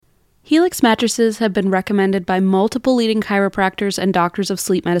Helix mattresses have been recommended by multiple leading chiropractors and doctors of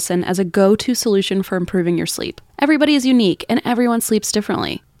sleep medicine as a go-to solution for improving your sleep. Everybody is unique, and everyone sleeps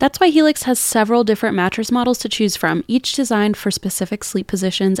differently. That's why Helix has several different mattress models to choose from, each designed for specific sleep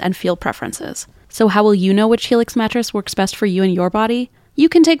positions and feel preferences. So how will you know which Helix mattress works best for you and your body? You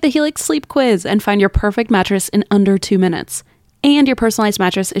can take the Helix Sleep Quiz and find your perfect mattress in under 2 minutes. And your personalized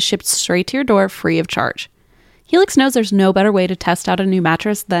mattress is shipped straight to your door free of charge. Helix knows there's no better way to test out a new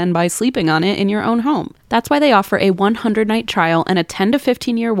mattress than by sleeping on it in your own home. That's why they offer a 100-night trial and a 10 to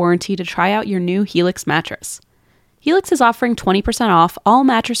 15-year warranty to try out your new Helix mattress. Helix is offering 20% off all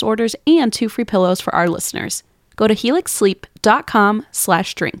mattress orders and 2 free pillows for our listeners. Go to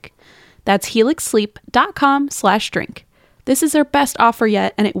helixsleep.com/drink. That's helixsleep.com/drink. This is their best offer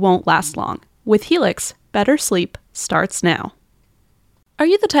yet, and it won't last long. With Helix, better sleep starts now. Are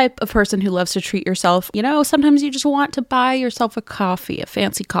you the type of person who loves to treat yourself? You know, sometimes you just want to buy yourself a coffee, a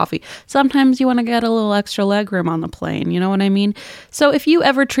fancy coffee. Sometimes you want to get a little extra legroom on the plane, you know what I mean? So if you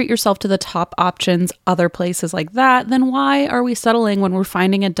ever treat yourself to the top options, other places like that, then why are we settling when we're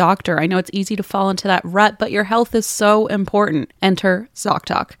finding a doctor? I know it's easy to fall into that rut, but your health is so important. Enter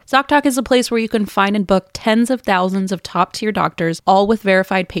ZocDoc. ZocDoc is a place where you can find and book tens of thousands of top-tier doctors, all with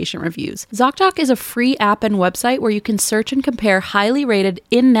verified patient reviews. ZocDoc is a free app and website where you can search and compare highly rated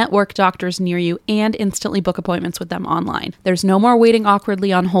in-network doctors near you and instantly book appointments with them online. There's no more waiting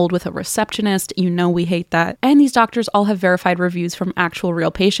awkwardly on hold with a receptionist. You know we hate that. And these doctors all have verified reviews from actual real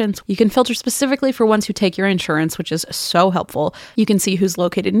patients. You can filter specifically for ones who take your insurance, which is so helpful. You can see who's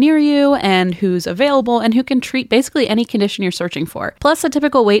located near you and who's available and who can treat basically any condition you're searching for. Plus, a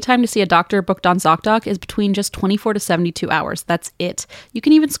typical wait time to see a doctor booked on ZocDoc is between just 24 to 72 hours. That's it. You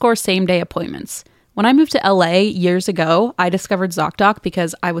can even score same-day appointments. When I moved to LA years ago, I discovered ZocDoc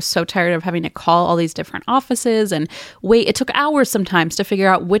because I was so tired of having to call all these different offices and wait. It took hours sometimes to figure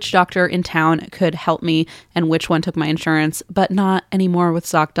out which doctor in town could help me and which one took my insurance, but not anymore with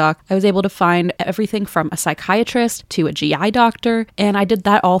ZocDoc. I was able to find everything from a psychiatrist to a GI doctor, and I did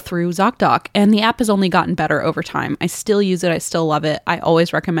that all through ZocDoc. And the app has only gotten better over time. I still use it. I still love it. I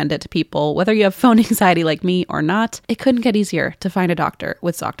always recommend it to people, whether you have phone anxiety like me or not. It couldn't get easier to find a doctor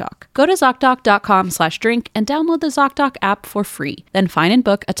with ZocDoc. Go to ZocDoc.com/drink and download the ZocDoc app for free. Then find and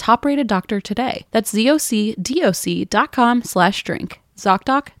book a top-rated doctor today. That's ZocDoc.com/drink.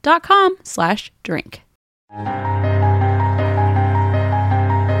 ZocDoc.com/drink.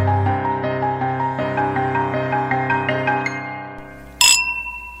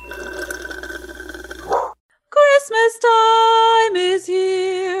 Christmas time is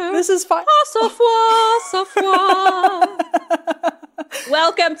here. This is fun.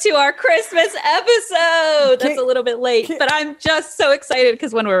 Welcome to our Christmas episode. That's a little bit late, but I'm just so excited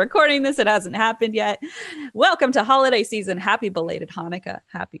because when we're recording this, it hasn't happened yet. Welcome to holiday season. Happy belated Hanukkah.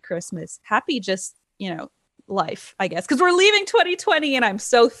 Happy Christmas. Happy just, life, I guess, because we're leaving 2020 and I'm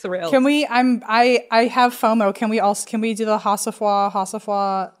so thrilled. Can we, I have FOMO. Can we do the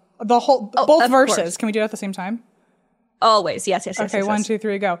Hasafwa, the whole, both verses? Course. Can we do it at the same time? Always. Yes. Okay, yes. 1, 2,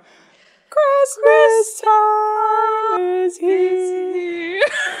 3, go. Christmas time is here.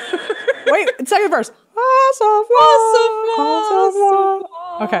 Wait, second verse.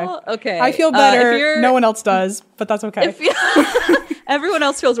 Okay. I feel better. No one else does, but that's okay. Everyone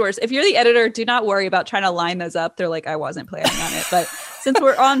else feels worse. If you're the editor, do not worry about trying to line those up. They're like, I wasn't planning on it. But since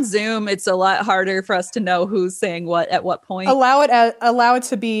we're on Zoom, it's a lot harder for us to know who's saying what at what point. Allow it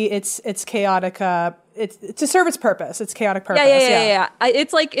to be its chaotic. It's to serve its purpose. Its chaotic purpose. Yeah.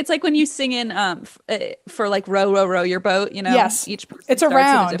 It's like when you sing in for like row your boat. Yes. Each person it's a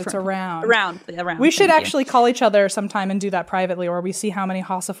round. It's a round. Around. We should actually call each other sometime and do that privately, or we see how many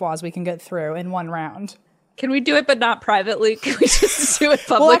Hasafwas we can get through in one round. Can we do it, but not privately? Can we just do it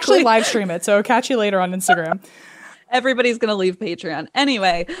publicly? We'll actually live stream it. So catch you later on Instagram. Everybody's going to leave Patreon.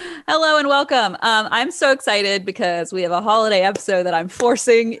 Anyway, hello and welcome. I'm so excited because we have a holiday episode that I'm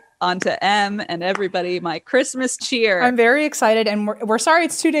forcing onto M and everybody my Christmas cheer. I'm very excited, and we're sorry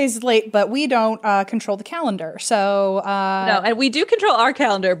it's 2 days late, but we don't control the calendar. So no, and we do control our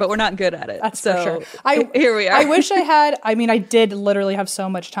calendar, but we're not good at it. That's so for sure. Here we are. I wish I had. I mean, I did literally have so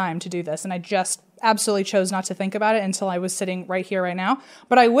much time to do this, and I just absolutely chose not to think about it until I was sitting right here, right now.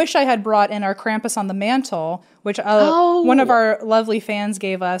 But I wish I had brought in our Krampus on the mantle, which one of our lovely fans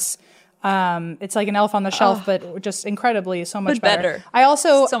gave us. It's like an elf on the shelf, but just incredibly so much better. I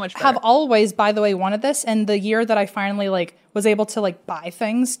also have always, by the way, wanted this. And the year that I finally was able to buy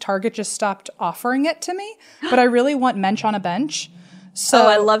things, Target just stopped offering it to me. But I really want Mensch on a bench. So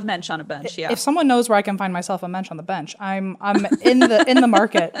I love Mensch on a bench. Yeah. If someone knows where I can find myself a Mensch on the bench, I'm in the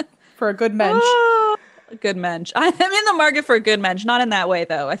market for a good Mensch. good mensch. I'm in the market for a good mensch. Not in that way,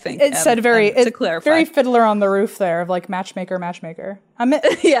 though, I think. It said to clarify. Very Fiddler on the Roof there of like matchmaker. I'm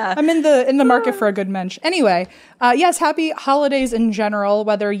in the market for a good mensch. Anyway, yes, happy holidays in general,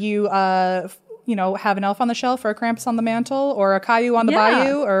 whether you have an elf on the shelf or a Krampus on the mantle or a Caillou on the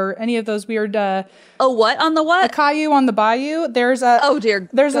bayou or any of those weird a what on the what? A Caillou on the bayou. There's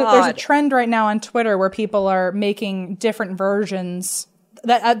a trend right now on Twitter where people are making different versions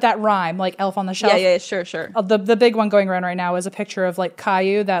that rhyme, like elf on the shelf. Yeah, sure. The big one going around right now is a picture of like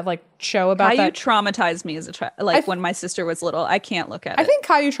Caillou, that like show about Caillou that. Traumatized me as when my sister was little. I can't look at it. I think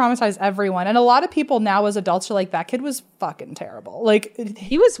Caillou traumatized everyone, and a lot of people now as adults are like, that kid was fucking terrible. Like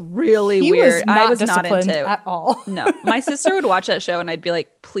he was really weird. I was not into at all. No, my sister would watch that show, and I'd be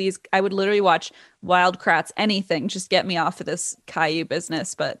like, please. I would literally watch Wild Kratts, anything, just get me off of this Caillou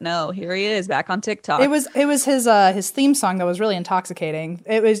business. But no, here he is back on TikTok. It was his theme song that was really intoxicating.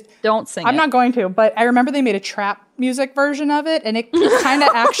 It was Don't sing. I'm not going to, but I remember they made a trap music version of it, and it kind of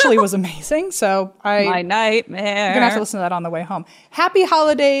actually was amazing. So my nightmare. You're gonna have to listen to that on the way home. Happy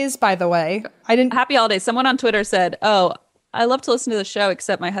holidays, by the way. Happy holidays. Someone on Twitter said, "Oh, I love to listen to the show,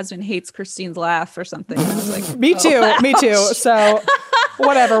 except my husband hates Christine's laugh or something." I was like, me too. So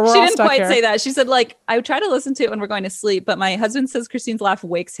whatever. She didn't quite say that. She said, like, I try to listen to it when we're going to sleep, but my husband says Christine's laugh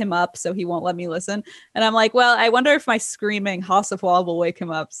wakes him up, so he won't let me listen. And I'm like, well, I wonder if my screaming Hossafwall will wake him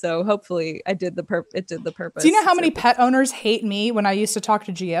up. So hopefully it did the purpose. Do you know how many pet owners hate me when I used to talk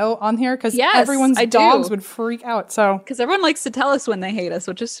to Gio on here? Because everyone's dogs would freak out. So because everyone likes to tell us when they hate us,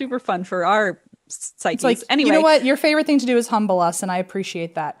 which is super fun for our psyches. Like, anyway, you know what? Your favorite thing to do is humble us, and I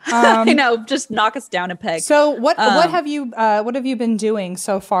appreciate that. I know, just knock us down a peg. So what have you been doing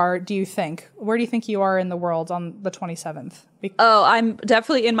so far, do you think? Where do you think you are in the world on the 27th? I'm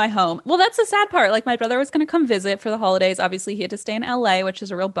definitely in my home. Well, that's the sad part. Like, my brother was going to come visit for the holidays. Obviously, he had to stay in LA, which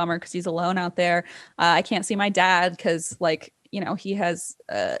is a real bummer because he's alone out there. I can't see my dad because, like, he has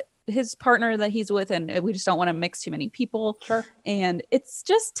his partner that he's with, and we just don't want to mix too many people. Sure. And it's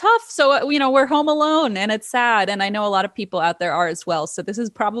just tough. So, we're home alone, and it's sad. And I know a lot of people out there are as well. So this is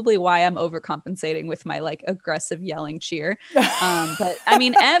probably why I'm overcompensating with my like aggressive yelling cheer. But I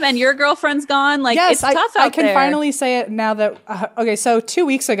mean, Em, and your girlfriend's gone. Like, yes, it's tough out there. I can finally say it now that, okay. So 2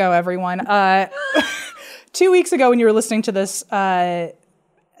 weeks ago, everyone, 2 weeks ago when you were listening to this,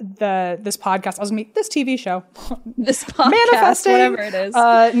 this podcast, this TV show, this podcast, manifesting, whatever it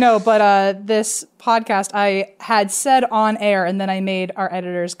is. This podcast I had said on air, and then I made our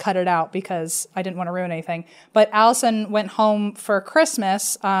editors cut it out because I didn't want to ruin anything. But Allison went home for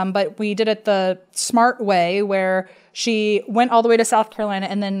Christmas, but we did it the smart way, where she went all the way to South Carolina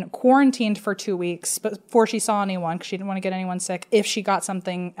and then quarantined for 2 weeks before she saw anyone, because she didn't want to get anyone sick if she got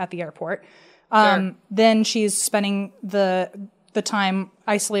something at the airport. Sure. Then she's spending the time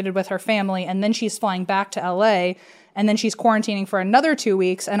isolated with her family, and then she's flying back to LA, and then she's quarantining for another 2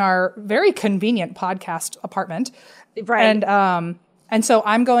 weeks in our very convenient podcast apartment. Right. And so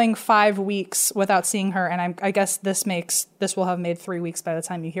I'm going 5 weeks without seeing her, and I guess this will have made 3 weeks by the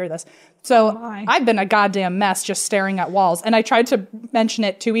time you hear this. So I've been a goddamn mess just staring at walls. And I tried to mention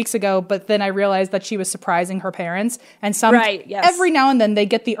it 2 weeks ago, but then I realized that she was surprising her parents. And every now and then they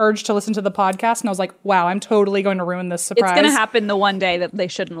get the urge to listen to the podcast. And I was like, wow, I'm totally going to ruin this surprise. It's going to happen the one day that they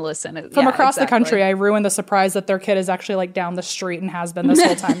shouldn't listen. From across the country, I ruined the surprise that their kid is actually like down the street and has been this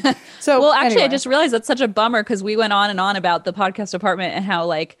whole time. So, well, actually, anyway. I just realized that's such a bummer because we went on and on about the podcast apartment and how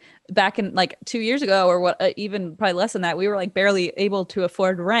like back in like 2 years ago or what, even probably less than that, we were like barely able to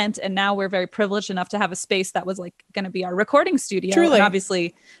afford rent. And now we're very privileged enough to have a space that was like going to be our recording studio. Truly. And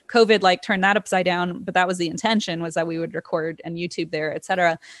obviously COVID like turned that upside down, but that was the intention, was that we would record and YouTube there,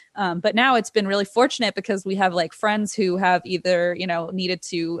 etc. But now it's been really fortunate because we have like friends who have either, needed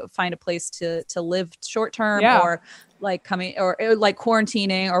to find a place to live short term or like coming or like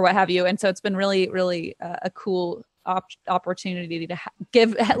quarantining or what have you. And so it's been really, really a cool opportunity to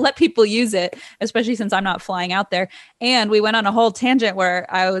let people use it, especially since I'm not flying out there. And we went on a whole tangent where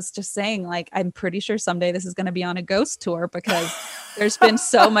I was just saying, like, I'm pretty sure someday this is going to be on a ghost tour because there's been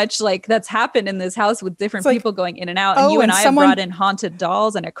so much like that's happened in this house with different people going in and out. And you and I have brought in haunted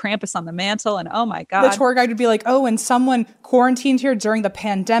dolls and a Krampus on the mantle. And oh my God. The tour guide would be like, oh, and someone quarantined here during the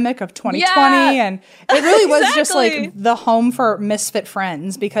pandemic of 2020. And it really was just like the home for misfit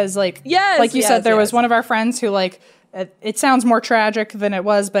friends because like you said, there was one of our friends who like, it sounds more tragic than it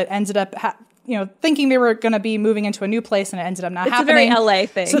was, but ended up thinking they were going to be moving into a new place, and it ended up not happening. It's a very LA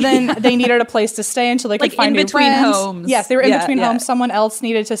thing. So then they needed a place to stay until they could find in new between rent. homes. Yes, they were in between homes. Someone else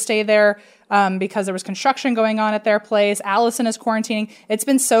needed to stay there because there was construction going on at their place. Allison is quarantining. It's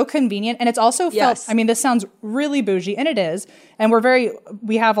been so convenient, and it's also felt. I mean, this sounds really bougie, and it is. And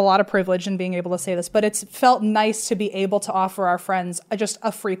we have a lot of privilege in being able to say this, but it's felt nice to be able to offer our friends just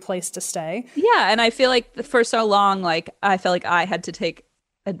a free place to stay. Yeah, and I feel like for so long, I felt like I had to take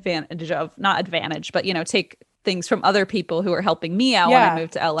advantage of, not advantage, but take things from other people who are helping me out when I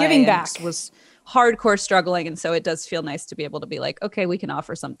moved to LA. Giving back. Was hardcore struggling, and so it does feel nice to be able to be like, okay, we can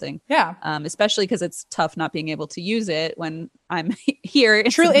offer something. Yeah. Especially because it's tough not being able to use it when I'm here.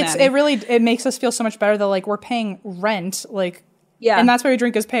 Truly, it makes us feel so much better that like we're paying rent, and that's why we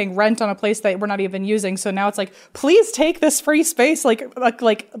drink is paying rent on a place that we're not even using. So now it's like, please take this free space,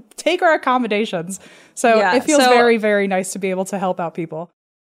 like take our accommodations. So it feels very, very nice to be able to help out people.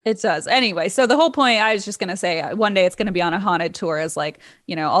 It does. Anyway, so the whole point, I was just going to say, one day it's going to be on a haunted tour as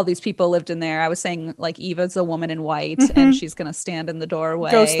all these people lived in there. I was saying Eva's a woman in white and she's going to stand in the doorway.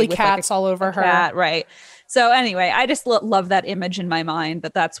 Ghostly with cats all over her. Cat, right. So anyway, I just love that image in my mind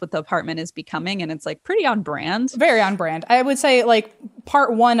that's what the apartment is becoming. And it's pretty on brand. Very on brand. I would say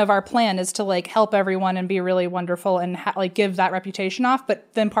part one of our plan is to help everyone and be really wonderful and give that reputation off.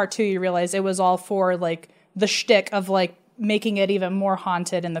 But then part two, you realize it was all for the shtick of making it even more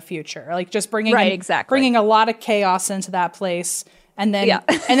haunted in the future, just bringing a lot of chaos into that place, and then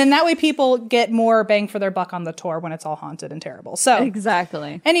and then that way people get more bang for their buck on the tour when it's all haunted and terrible. So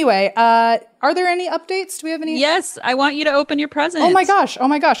exactly. Anyway, are there any updates? Do we have any? Yes, I want you to open your present. Oh my gosh!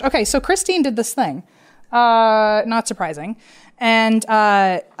 Okay, so Christine did this thing. Not surprising. And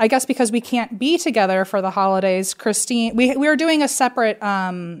I guess because we can't be together for the holidays, Christine, we are doing a separate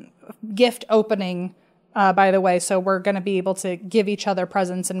gift opening. By the way, so we're going to be able to give each other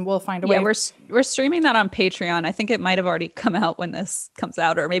presents, and we'll find a way. Yeah, we're streaming that on Patreon. I think it might have already come out when this comes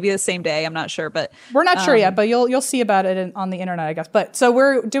out, or maybe the same day. I'm not sure, but we're not sure yet. But you'll see about it on the internet, I guess. But so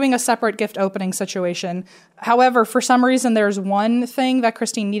we're doing a separate gift opening situation. However, for some reason, there's one thing that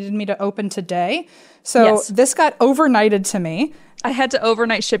Christine needed me to open today. So this got overnighted to me. I had to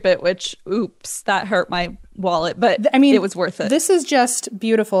overnight ship it, which, oops, that hurt my wallet, but I mean, it was worth it. This is just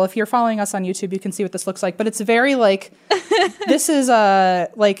beautiful. If you're following us on YouTube, you can see what this looks like, but it's very this is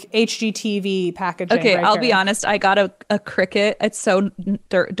HGTV packaging. Okay, right I'll there. be honest. I got a Cricut. It's so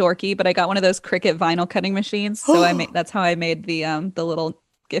dorky, but I got one of those Cricut vinyl cutting machines. So that's how I made the little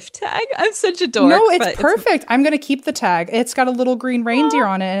gift tag. I'm such a dork. No, it's perfect. I'm going to keep the tag. It's got a little green reindeer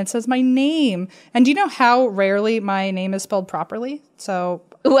on it, and it says my name. And do you know how rarely my name is spelled properly? So,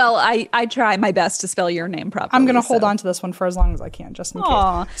 well, I try my best to spell your name properly. I'm going to hold on to this one for as long as I can, just in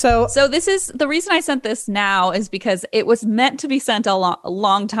case. So this is the reason I sent this now is because it was meant to be sent a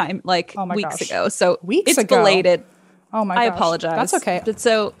long time, weeks ago. So it's belated. Oh my gosh. I apologize. That's okay. But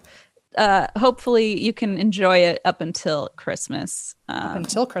so hopefully you can enjoy it up until Christmas. Up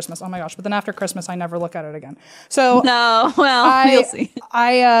until Christmas. Oh my gosh. But then after Christmas, I never look at it again. So no, well, we'll see.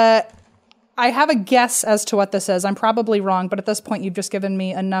 I have a guess as to what this is. I'm probably wrong, but at this point, you've just given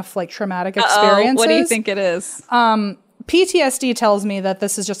me enough traumatic experiences. What do you think it is? PTSD tells me that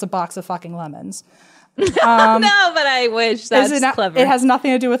this is just a box of fucking lemons. No, but I wish. That's clever. It has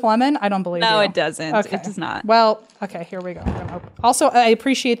nothing to do with lemon? I don't believe No, you. it doesn't. Okay. It does not. Well, okay, here we go. Also, I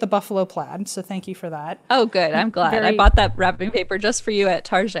appreciate the buffalo plaid, so thank you for that. Oh, good. I'm glad. I bought that wrapping paper just for you at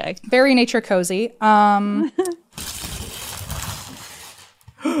Target. Very nature cozy. Oh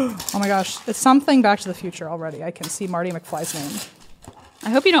my gosh. It's something Back to the Future already. I can see Marty McFly's name. I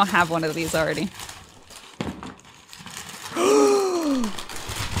hope you don't have one of these already.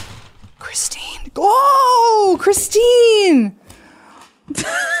 Christine. Oh, Christine.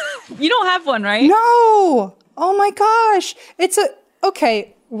 You don't have one, right? No. Oh my gosh.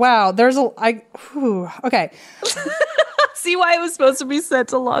 Okay. Wow. Okay. See why it was supposed to be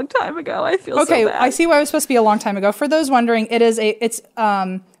sent a long time ago. I feel so bad. I see why it was supposed to be a long time ago. For those wondering, it's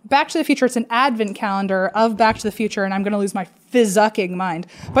Back to the Future. It's an advent calendar of Back to the Future, and I'm going to lose my fizzucking mind.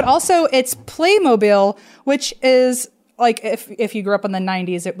 But also, it's Playmobil, which is if you grew up in the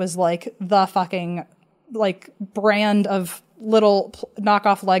 90s, it was the fucking brand of little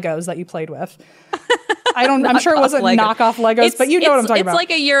knockoff Legos that you played with. I'm sure it wasn't knockoff Legos, but you know what I'm talking about. It's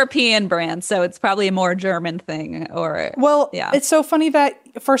like a European brand, so it's probably a more German thing. It's so funny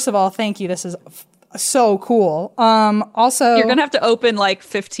that, first of all, thank you. This is so cool. Also, you're gonna have to open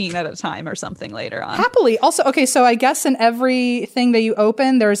 15 at a time or something later on. Happily. Also, okay, so I guess in everything that you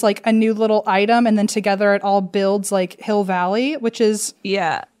open, there's a new little item, and then together it all builds Hill Valley, which is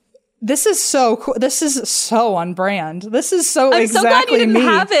This is so cool. This is so on brand. This is so I'm exactly so glad you didn't me.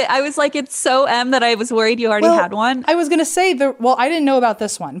 have it. I was like, it's so M that I was worried you already had one. I was going to say, I didn't know about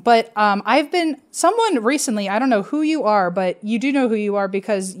this one, but someone recently, I don't know who you are, but you do know who you are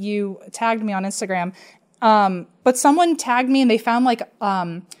because you tagged me on Instagram. But someone tagged me and they found like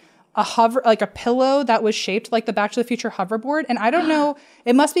a pillow that was shaped like the Back to the Future hoverboard. And I don't know,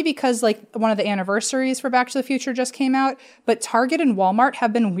 it must be because like one of the anniversaries for Back to the Future just came out, but Target and Walmart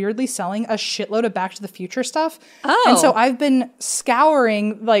have been weirdly selling a shitload of Back to the Future stuff. Oh. And so I've been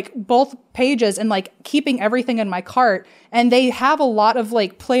scouring like both pages and like keeping everything in my cart. And they have a lot of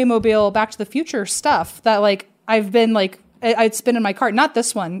like Playmobil Back to the Future stuff that like I've been like, it's been in my cart. Not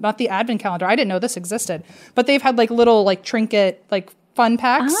this one, not the advent calendar. I didn't know this existed, but they've had like little like trinket, like fun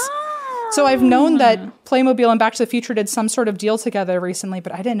packs. So I've known that Playmobil and Back to the Future did some sort of deal together recently,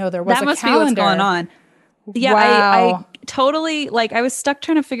 but I didn't know there was a calendar. That must be what's going on. Yeah, wow. I totally, like, I was stuck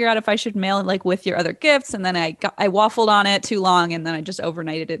trying to figure out if I should mail it, like, with your other gifts, and then I waffled on it too long, and then I just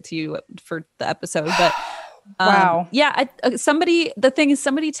overnighted it to you for the episode, but... Wow. Yeah. The thing is,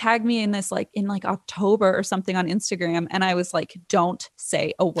 somebody tagged me in this, like in like October or something on Instagram. And I was like, don't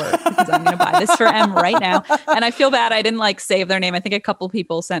say a word because I'm going to buy this for M right now. And I feel bad. I didn't like save their name. I think a couple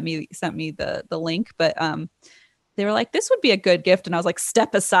people sent me the link, but, they were like, this would be a good gift. And I was like,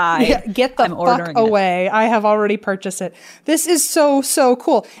 step aside. Yeah, get the fuck away. I have already purchased it. This is so, so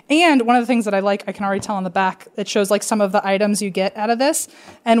cool. And one of the things that I like, I can already tell on the back, it shows like some of the items you get out of this.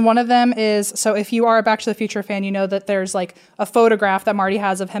 And one of them is, so if you are a Back to the Future fan, you know that there's like a photograph that Marty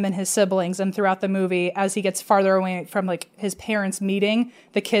has of him and his siblings. And throughout the movie, as he gets farther away from like his parents meeting,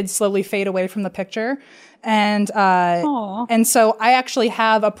 the kids slowly fade away from the picture. And so I actually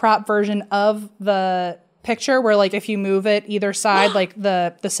have a prop version of the picture where like if you move it either side like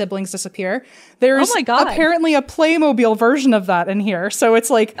the siblings disappear. There's apparently a Playmobil version of that in here, so it's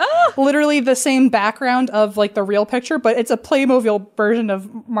like literally the same background of like the real picture, but it's a Playmobil version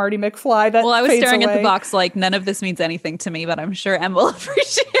of Marty McFly that I was fades staring away. at the box like none of this means anything to me, but I'm sure Em will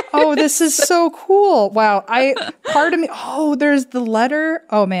appreciate it. Oh, this is so cool. Wow. Part of me, there's the letter.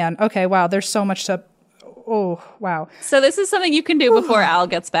 Oh man. Okay, wow, there's so much to... Oh, wow. So this is something you can do before Al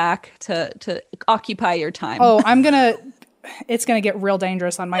gets back to occupy your time. Oh, it's going to get real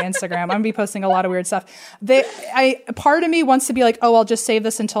dangerous on my Instagram. I'm going to be posting a lot of weird stuff. Part of me wants to be like, I'll just save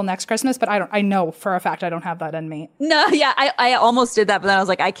this until next Christmas, but I know for a fact I don't have that in me. No, yeah, I almost did that, but then I was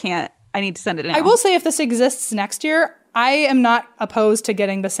like, I can't. I need to send it now. I will say if this exists next year, I am not opposed to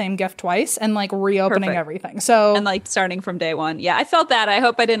getting the same gift twice and like reopening everything. So and like starting from day one. Yeah, I felt that. I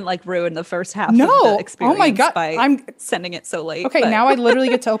hope I didn't like ruin the first half of the experience. Oh my God. I'm sending it so late. Okay, now I literally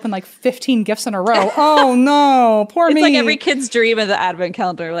get to open like 15 gifts in a row. Oh no, poor me. It's like every kid's dream of the advent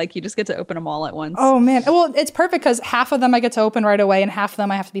calendar. Like you just get to open them all at once. Oh man. Well, it's perfect because half of them I get to open right away and half of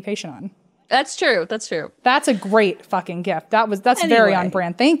them I have to be patient on. That's true. That's a great fucking gift. That's very on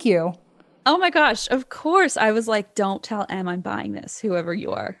brand. Thank you. Oh my gosh, of course. I was like, don't tell Em I'm buying this, whoever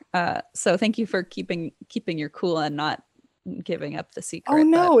you are. So thank you for keeping your cool and not giving up the secret. Oh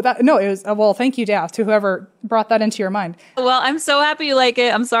no, it was, well, thank you, Daff, to whoever brought that into your mind. Well, I'm so happy you like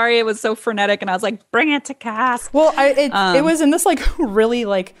it. I'm sorry it was so frenetic and I was like, bring it to Cass. Well, it was in this like really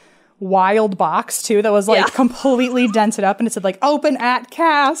like wild box too that was like completely dented up and it said like open at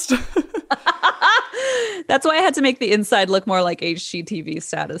cast. That's why I had to make the inside look more like HGTV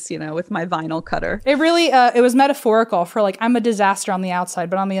status, with my vinyl cutter. It really, it was metaphorical for like, I'm a disaster on the outside,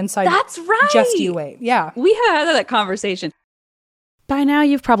 but on the inside, that's right. Just you wait. Yeah. We had that conversation. By now,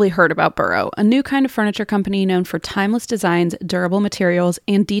 you've probably heard about Burrow, a new kind of furniture company known for timeless designs, durable materials,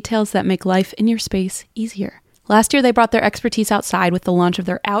 and details that make life in your space easier. Last year, they brought their expertise outside with the launch of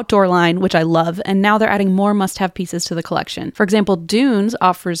their outdoor line, which I love, and now they're adding more must-have pieces to the collection. For example, Dunes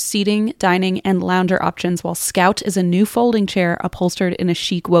offers seating, dining, and lounger options, while Scout is a new folding chair upholstered in a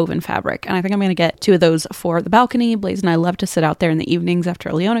chic woven fabric. And I think I'm going to get 2 of those for the balcony. Blaze and I love to sit out there in the evenings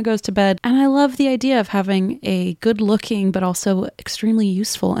after Leona goes to bed. And I love the idea of having a good-looking, but also extremely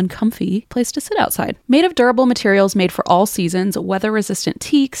useful and comfy place to sit outside. Made of durable materials made for all seasons, weather-resistant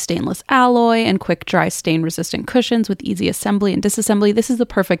teak, stainless alloy, and quick-dry stain-resistant cushions with easy assembly and disassembly, this is the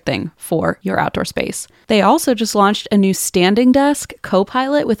perfect thing for your outdoor space. They also just launched a new standing desk,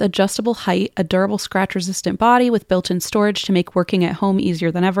 Copilot, with adjustable height, a durable scratch-resistant body with built-in storage to make working at home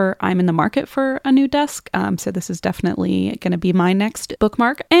easier than ever. I'm in the market for a new desk, so this is definitely going to be my next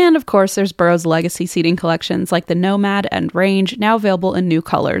bookmark. And of course, there's Burrow's legacy seating collections like the Nomad and Range, now available in new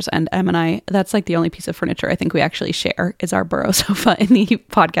colors. And Em and I, that's like the only piece of furniture I think we actually share is our Burrow sofa in the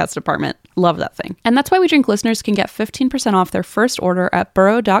podcast department. Love that thing. And that's why We Drink listeners can get 15% off their first order at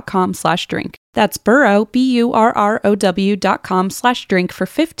burrow.com/drink. That's burrow, BURROW.com/drink for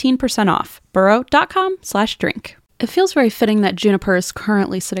 15% off. burrow.com/drink. It feels very fitting that Juniper is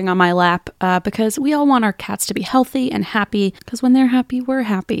currently sitting on my lap because we all want our cats to be healthy and happy because when they're happy, we're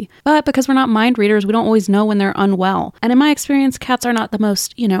happy. But because we're not mind readers, we don't always know when they're unwell. And in my experience, cats are not the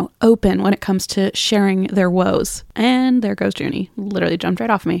most, open when it comes to sharing their woes. And there goes Junie. Literally jumped right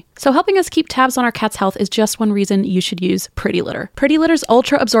off me. So helping us keep tabs on our cat's health is just one reason you should use Pretty Litter. Pretty Litter's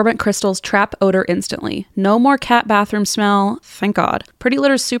ultra-absorbent crystals trap odor instantly. No more cat bathroom smell, thank God. Pretty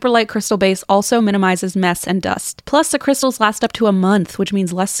Litter's super light crystal base also minimizes mess and dust. Plus, the crystals last up to a month, which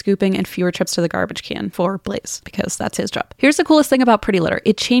means less scooping and fewer trips to the garbage can for Blaze, because that's his job. Here's the coolest thing about Pretty Litter.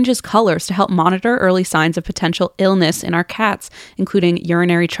 It changes colors to help monitor early signs of potential illness in our cats, including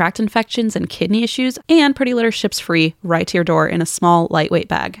urinary tract infections and kidney issues, and Pretty Litter ships free right to your door in a small, lightweight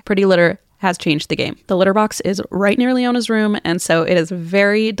bag. Pretty Litter has changed the game. The litter box is right near Leona's room, and so it is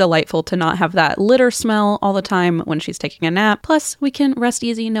very delightful to not have that litter smell all the time when she's taking a nap. Plus, we can rest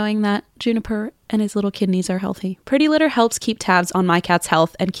easy knowing that Juniper and his little kidneys are healthy. Pretty Litter helps keep tabs on my cat's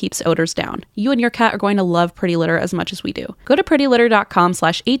health and keeps odors down. You and your cat are going to love Pretty Litter as much as we do. Go to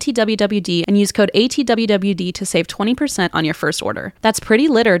prettylitter.com/ATWWD and use code ATWWD to save 20% on your first order. That's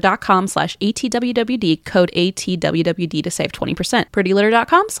prettylitter.com/ATWWD, code ATWWD to save 20%.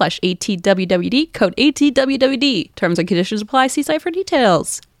 prettylitter.com/ATWWD, code ATWWD. Terms and conditions apply. See site for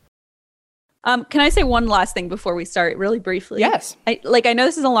details. Can I say one last thing before we start really briefly? Yes. I know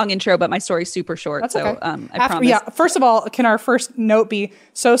this is a long intro, but my story's super short. That's so okay. I promise. Yeah. First of all, can our first note be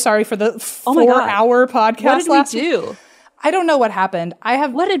so sorry for the 4-hour podcast? What did we do? I don't know what happened.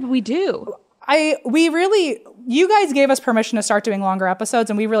 What did we do? You guys gave us permission to start doing longer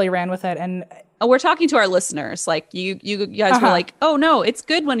episodes and we really ran with it. And we're talking to our listeners. Like you guys were like, oh no, it's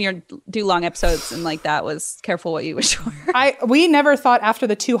good when you do long episodes. And like, that was careful what you wish for. We never thought after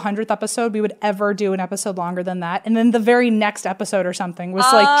the 200th episode, we would ever do an episode longer than that. And then the very next episode or something was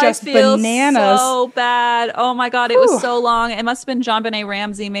like just bananas. So bad. Oh my God. It was so long. It must've been JonBenet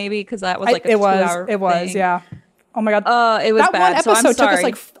Ramsey maybe. Cause that was like a 2-hour It was. thing. Yeah. Oh my God. It was that bad. One episode so I'm took us sorry.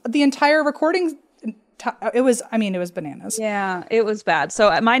 like the entire recording. It was bananas. Yeah, it was bad.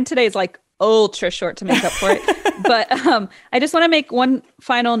 So mine today is like ultra short to make up for it. But I just want to make one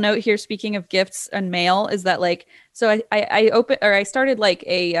final note here. Speaking of gifts and mail, is that like, so I started like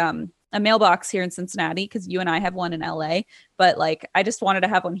a mailbox here in Cincinnati because you and I have one in LA. But like, I just wanted to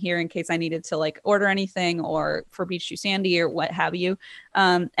have one here in case I needed to like order anything or for Beach Too Sandy or what have you.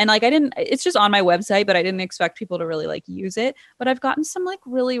 And like, it's just on my website, but I didn't expect people to really like use it. But I've gotten some like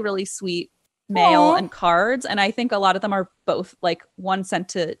really, really sweet mail and cards, and I think a lot of them are both like one sent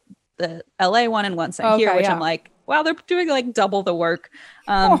to the LA one and one sent here, which I'm like, wow, they're doing like double the work.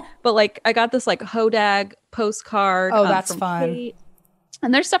 But like I got this like Hodag postcard. Oh, that's from fun. Kate.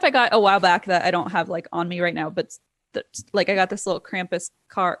 And there's stuff I got a while back that I don't have like on me right now, but like I got this little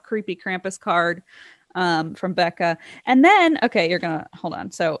creepy Krampus card from Becca. And then, okay, you're gonna hold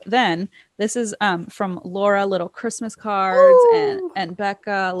on. So then this is from Laura, little Christmas cards. and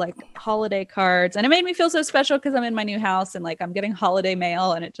Becca like holiday cards. And it made me feel so special because I'm in my new house and like I'm getting holiday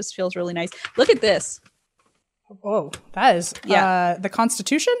mail and it just feels really nice. Look at this. Whoa, that is the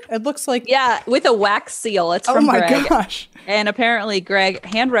Constitution. It looks like with a wax seal. It's from Greg. Oh my gosh! And apparently Greg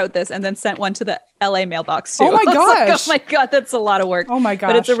hand wrote this and then sent one to the LA mailbox too. Oh my gosh! Oh my God, that's a lot of work. Oh my gosh!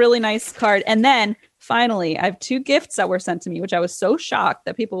 But it's a really nice card. And then finally, I have 2 gifts that were sent to me, which I was so shocked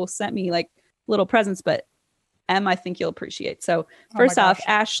that people sent me like little presents. But Em, I think you'll appreciate. So first off,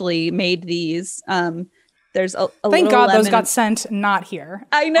 Ashley made these. There's a thank little God lemon. those got sent not here.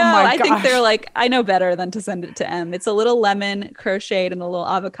 I know. Oh I think they're like, I know better than to send it to Em. It's a little lemon crocheted and a little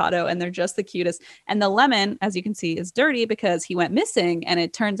avocado, and they're just the cutest. And the lemon, as you can see, is dirty because he went missing. And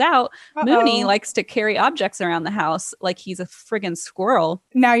it turns out Mooney likes to carry objects around the house like he's a friggin' squirrel.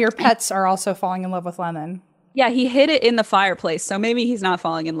 Now your pets are also falling in love with lemon. Yeah, he hid it in the fireplace, so maybe he's not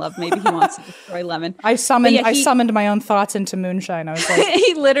falling in love. Maybe he wants to destroy Lemon. I summoned my own thoughts into moonshine. I was like,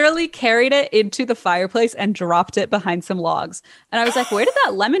 he literally carried it into the fireplace and dropped it behind some logs. And I was like, where did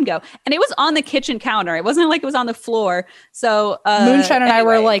that lemon go? And it was on the kitchen counter. It wasn't like it was on the floor. So Moonshine and I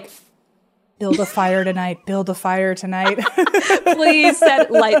were like, build a fire tonight. Build a fire tonight. Please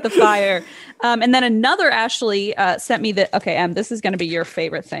light the fire. And then another Ashley sent me this is going to be your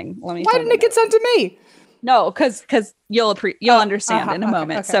favorite thing. Why didn't it get sent to me? No, because you'll understand in a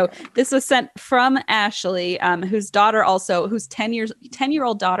moment. Okay. So this was sent from Ashley, whose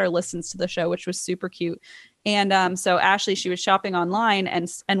 10-year-old daughter listens to the show, which was super cute. And so Ashley, she was shopping online and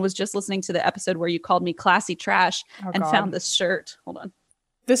was just listening to the episode where you called me classy trash and found this shirt. Hold on.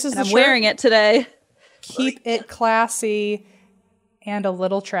 This is and I'm wearing it today. Keep it classy and a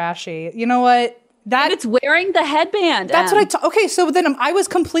little trashy. You know what? And it's wearing the headband. That's what okay, so then I was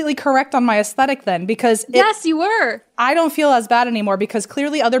completely correct on my aesthetic then, because yes, you were. I don't feel as bad anymore because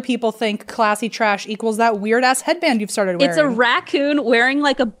clearly other people think classy trash equals that weird ass headband you've started wearing. It's a raccoon wearing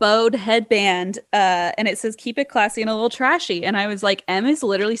like a bowed headband, and it says "keep it classy and a little trashy." And I was like, "Em is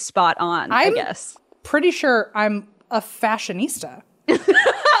literally spot on." I guess. Pretty sure I'm a fashionista.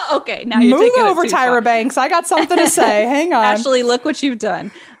 Okay, now you're taking it over, too Tyra far. Banks. I got something to say. Hang on, Ashley. Look what you've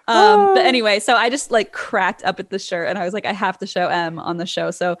done. But anyway, so I just like cracked up at the shirt, and I was like, I have to show Em on the show.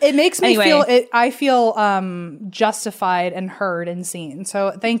 So it makes me feel. I feel justified and heard and seen.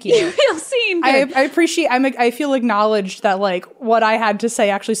 So thank you. You feel seen. I appreciate. I feel acknowledged that like what I had to say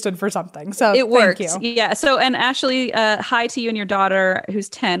actually stood for something. So it worked. Thank you. Yeah. So and Ashley, hi to you and your daughter who's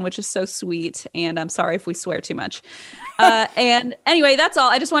 10, which is so sweet. And I'm sorry if we swear too much. And anyway, that's all.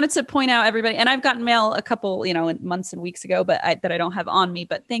 I just wanted to point out everybody, and I've gotten mail a couple, months and weeks ago, but that I don't have on me.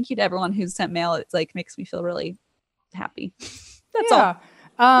 But thank you to everyone who's sent mail. It's like makes me feel really happy. That's all.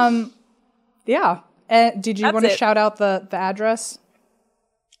 Yeah. Did you want to shout out the address?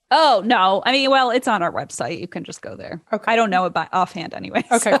 Oh no! I mean, well, it's on our website. You can just go there. Okay. I don't know it by offhand anyway.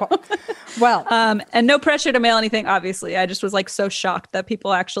 Okay, cool. Well, and no pressure to mail anything. Obviously, I just was like so shocked that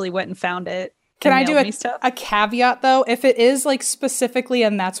people actually went and found it. Can I do a caveat though? If it is like specifically,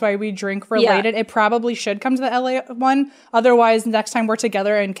 and that's why we drink related, it probably should come to the LA one. Otherwise, next time we're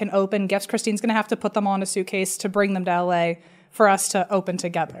together and can open gifts, Christine's going to have to put them all in a suitcase to bring them to LA for us to open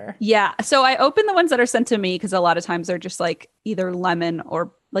together. Yeah. So I open the ones that are sent to me because a lot of times they're just like either lemon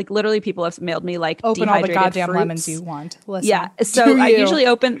or like literally people have mailed me like open all the goddamn fruits. Lemons you want. Listen, yeah. So I usually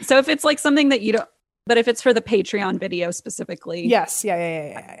open. So if it's like something that you don't. But if it's for the Patreon video specifically, yes,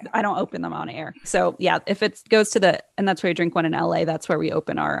 yeah. I don't open them on air. So yeah, if it goes to and that's where you drink one in LA, that's where we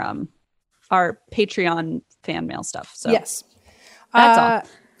open our Patreon fan mail stuff. So yes, that's all.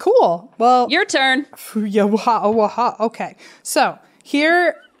 Cool. Well, your turn. Yeah. Okay. So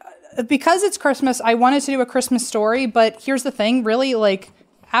here, because it's Christmas, I wanted to do a Christmas story, but here's the thing, really, like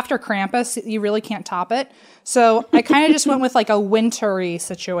after Krampus, you really can't top it. So I kind of just went with like a wintry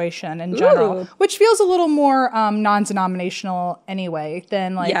situation in general, which feels a little more non-denominational anyway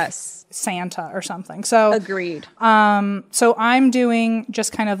than like Santa or something. So agreed. So I'm doing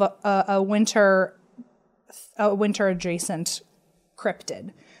just kind of a winter adjacent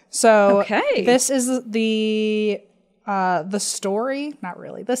cryptid. So this is the story. Not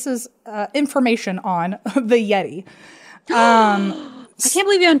really. This is information on the Yeti. I can't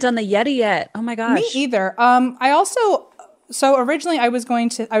believe you haven't done the Yeti yet. Oh my gosh. Me either. So originally I was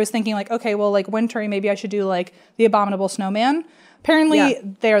thinking like, okay, well, like wintry, maybe I should do like the Abominable Snowman. Apparently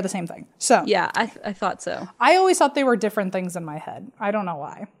they are the same thing. So yeah, I thought so. I always thought they were different things in my head. I don't know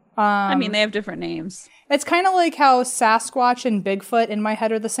why. I mean, they have different names. It's kind of like how Sasquatch and Bigfoot in my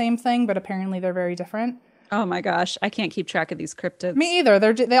head are the same thing, but apparently they're very different. Oh my gosh, I can't keep track of these cryptids. Me either.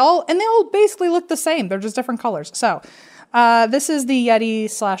 They all basically look the same. They're just different colors. So this is the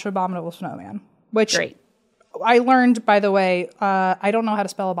Yeti / Abominable Snowman, which I learned, by the way, I don't know how to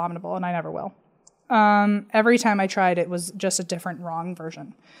spell abominable, and I never will. Every time I tried, it was just a different wrong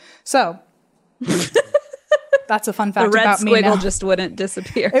version. So that's a fun fact about me now. The red squiggle just wouldn't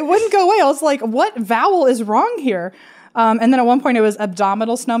disappear. It wouldn't go away. I was like, what vowel is wrong here? And then at one point it was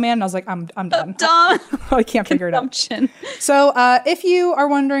Abdominal Snowman, and I was like, I'm done. I can't figure it out. So if you are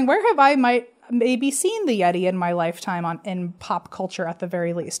wondering, where have I maybe seen the Yeti in my lifetime in pop culture at the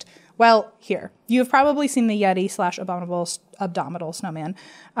very least? Well, here. You've probably seen the Yeti / Abdominal Snowman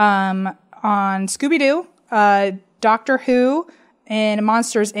on Scooby-Doo, Doctor Who, and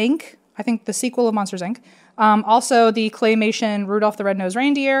Monsters, Inc. I think the sequel of Monsters, Inc. Also the claymation Rudolph the Red-Nosed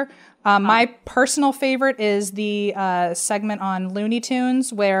Reindeer. My personal favorite is the segment on Looney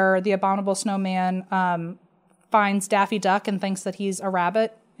Tunes where the Abominable Snowman finds Daffy Duck and thinks that he's a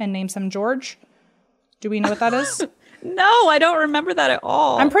rabbit and names him George. Do we know what that is? No, I don't remember that at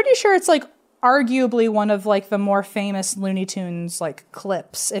all. I'm pretty sure it's like arguably one of like the more famous Looney Tunes like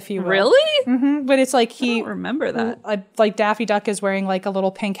clips, if you will. Really? Mm-hmm. But it's like I don't remember that. Like Daffy Duck is wearing like a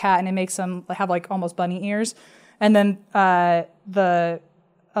little pink hat and it makes him have like almost bunny ears. And then the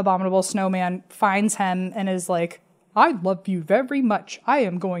Abominable Snowman finds him and is like, I love you very much. I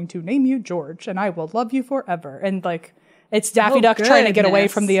am going to name you George and I will love you forever. And like, it's Daffy Duck trying to get away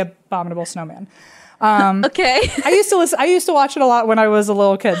from the Abominable Snowman. Okay. I used to watch it a lot when I was a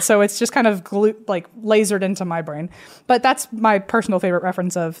little kid, so it's just kind of lasered into my brain. But that's my personal favorite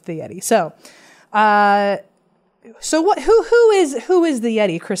reference of the Yeti. So, So who is the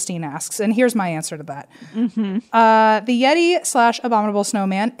Yeti? Christine asks, and here's my answer to that. Mm-hmm. The Yeti / abominable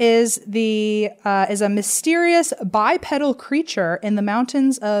snowman is a mysterious bipedal creature in the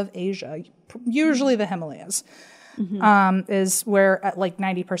mountains of Asia, usually the Himalayas. Mm-hmm. Is where like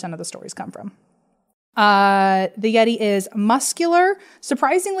 90% of the stories come from. The Yeti is muscular,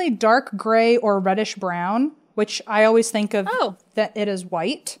 surprisingly dark gray or reddish brown, which I always think of that it is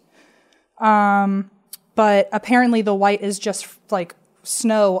white. But apparently the white is just like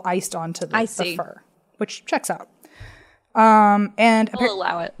snow iced onto the fur, which checks out. And I'll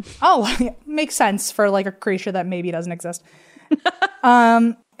allow it. Oh, makes sense for like a creature that maybe doesn't exist.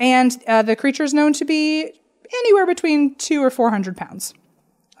 And the creature is known to be anywhere between 200 or 400 pounds.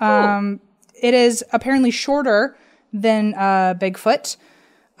 It is apparently shorter than Bigfoot.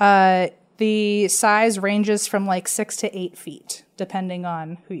 The size ranges from like 6 to 8 feet, depending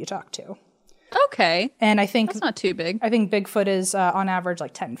on who you talk to. Okay. And I think that's not too big. I think Bigfoot is on average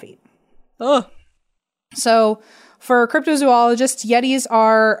like 10 feet. Oh. So for cryptozoologists, Yetis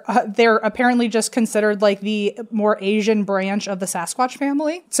are, they're apparently just considered like the more Asian branch of the Sasquatch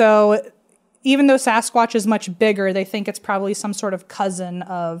family. So even though Sasquatch is much bigger, they think it's probably some sort of cousin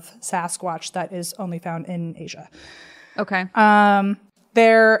of Sasquatch that is only found in Asia. Okay.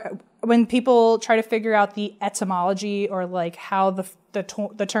 When people try to figure out the etymology or like how the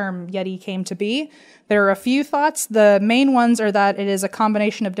term Yeti came to be, there are a few thoughts. The main ones are that it is a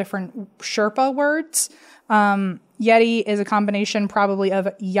combination of different Sherpa words. Yeti is a combination probably of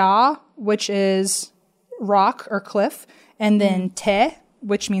Ya, which is rock or cliff, and then Te,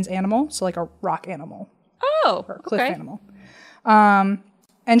 which means animal, so like a rock animal. Oh, or a cliff animal. And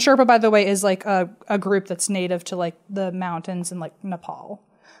Sherpa, by the way, is like a group that's native to like the mountains in like Nepal.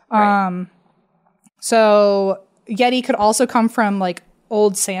 Right. So Yeti could also come from like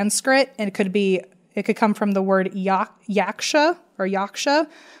old Sanskrit, and it could come from the word yaksha,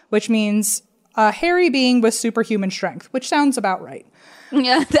 which means a hairy being with superhuman strength, which sounds about right.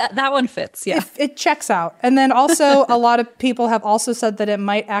 Yeah, that one fits. Yeah, it checks out. And then also a lot of people have also said that it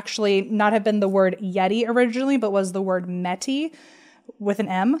might actually not have been the word Yeti originally, but was the word Meti with an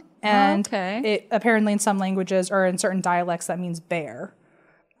M. And it apparently in some languages or in certain dialects that means bear.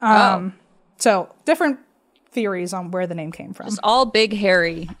 So different theories on where the name came from. Just all big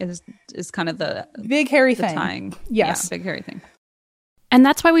hairy is kind of the big hairy thing. Tying. Yes, yeah, big hairy thing. And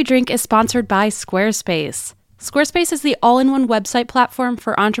That's Why We Drink is sponsored by Squarespace. Squarespace is the all-in-one website platform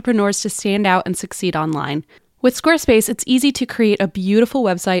for entrepreneurs to stand out and succeed online. With Squarespace, it's easy to create a beautiful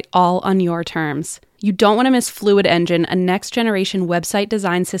website all on your terms. You don't want to miss Fluid Engine, a next-generation website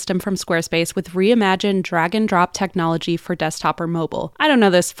design system from Squarespace with reimagined drag-and-drop technology for desktop or mobile. I don't know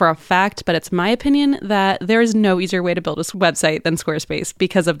this for a fact, but it's my opinion that there is no easier way to build a website than Squarespace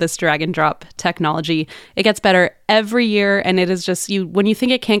because of this drag-and-drop technology. It gets better every year, and it is just when you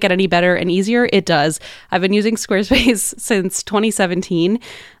think it can't get any better and easier, it does. I've been using Squarespace since 2017.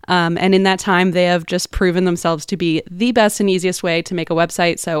 And in that time, they have just proven themselves to be the best and easiest way to make a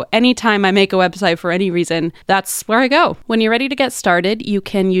website. So anytime I make a website for any reason, that's where I go. When you're ready to get started, you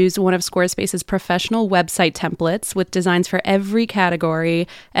can use one of Squarespace's professional website templates with designs for every category,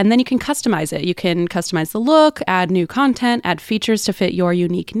 and then you can customize it. You can customize the look, add new content, add features to fit your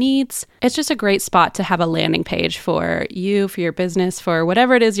unique needs. It's just a great spot to have a landing page for you, for your business, for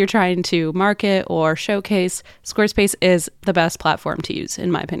whatever it is you're trying to market or showcase. Squarespace is the best platform to use,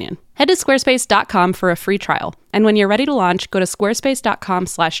 in my opinion. Head to squarespace.com for a free trial. And when you're ready to launch, go to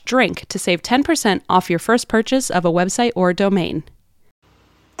squarespace.com/drink to save 10% off your first purchase of a website or domain.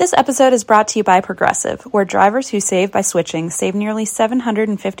 This episode is brought to you by Progressive, where drivers who save by switching save nearly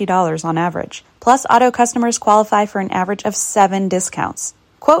 $750 on average. Plus, auto customers qualify for an average of 7 discounts.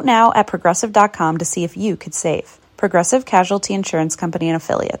 Quote now at progressive.com to see if you could save. Progressive Casualty Insurance Company and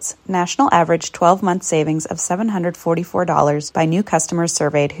Affiliates. National average 12-month savings of $744 by new customers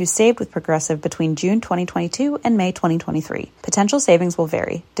surveyed who saved with Progressive between June 2022 and May 2023. Potential savings will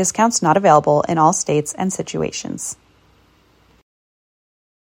vary. Discounts not available in all states and situations.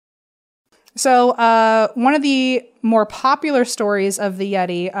 So one of the more popular stories of the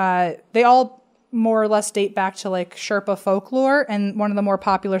Yeti, they all more or less date back to like Sherpa folklore, and one of the more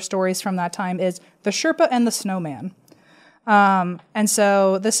popular stories from that time is the Sherpa and the Snowman. And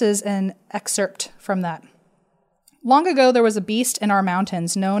so this is an excerpt from that. Long ago, there was a beast in our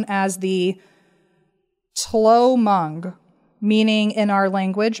mountains known as the Tlomung, meaning in our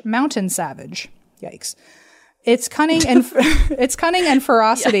language, mountain savage. Yikes. Its cunning and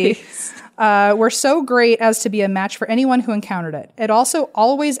ferocity were so great as to be a match for anyone who encountered it. It also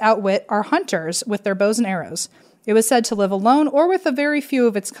always outwit our hunters with their bows and arrows. It was said to live alone or with a very few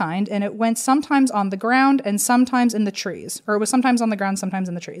of its kind, and it went sometimes on the ground and sometimes in the trees. Or it was sometimes on the ground, sometimes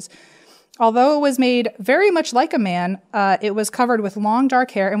in the trees. Although it was made very much like a man, it was covered with long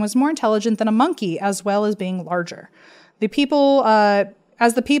dark hair and was more intelligent than a monkey, as well as being larger. The people,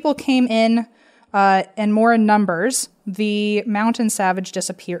 as the people came in and more in numbers, the mountain savage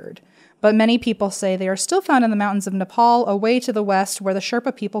disappeared. But many people say they are still found in the mountains of Nepal, away to the west, where the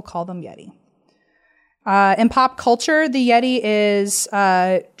Sherpa people call them Yeti. In pop culture, the Yeti is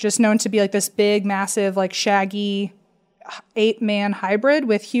just known to be like this big, massive, like shaggy ape-man hybrid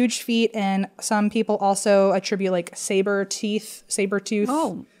with huge feet, and some people also attribute like saber-like teeth.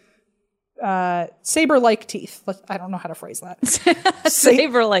 I don't know how to phrase that.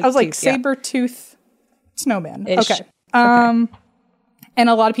 Saber-like teeth. I was like saber-tooth snowman. Okay. And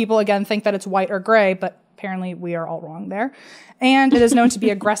a lot of people, again, think that it's white or gray, but apparently we are all wrong there. And it is known to be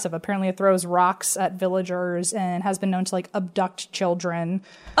aggressive. Apparently it throws rocks at villagers and has been known to like abduct children.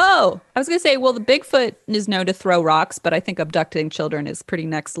 Oh, I was going to say, well, the Bigfoot is known to throw rocks, but I think abducting children is pretty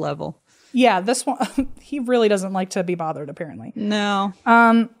next level. Yeah, this one, he really doesn't like to be bothered, apparently. No.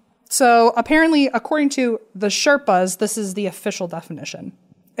 So apparently, according to the Sherpas, this is the official definition,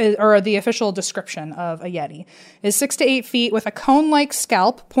 or the official description of a Yeti, is 6 to 8 feet with a cone-like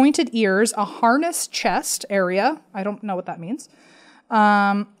scalp, pointed ears, a harnessed chest area. I don't know what that means.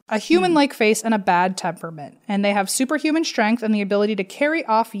 A human-like face and a bad temperament. And they have superhuman strength and the ability to carry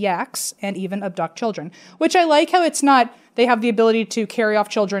off yaks and even abduct children. Which I like how it's not, they have the ability to carry off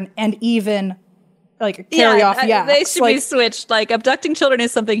children and even like carry off yaks. They should be switched. Like abducting children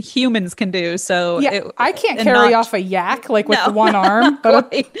is something humans can do. So yeah, I can't carry off a yak like with one arm,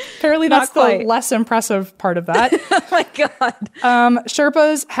 but apparently that's the less impressive part of that. Oh my God.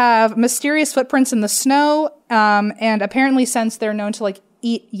 Sherpas have mysterious footprints in the snow, and apparently since they're known to like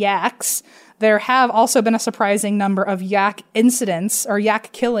eat yaks, there have also been a surprising number of yak incidents or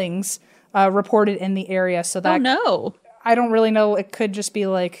yak killings reported in the area. So that I don't really know. It could just be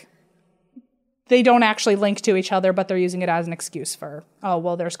like they don't actually link to each other, but they're using it as an excuse for, oh,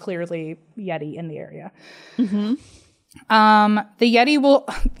 well, there's clearly Yeti in the area. Mm-hmm. The Yeti will...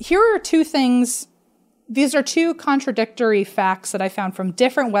 Here are two things. These are two contradictory facts that I found from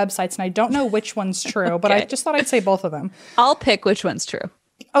different websites, and I don't know which one's true, but I just thought I'd say both of them. I'll pick which one's true.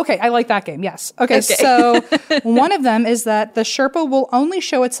 Okay, I like that game, yes. Okay. So one of them is that the Sherpa will only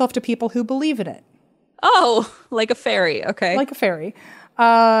show itself to people who believe in it. Oh, like a fairy. Okay. Like a fairy.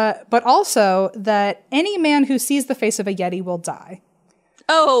 But also that any man who sees the face of a Yeti will die.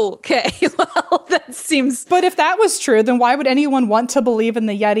 Oh, okay. Well, that seems... But if that was true, then why would anyone want to believe in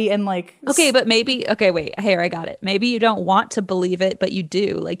the Yeti and like... Okay, but maybe... Okay, wait. Here, I got it. Maybe you don't want to believe it, but you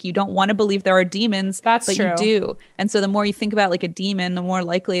do. Like, you don't want to believe there are demons, but true. You do. And so the more you think about like a demon, the more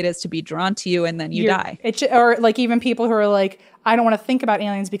likely it is to be drawn to you, and then you die. Or like even people who are like, I don't want to think about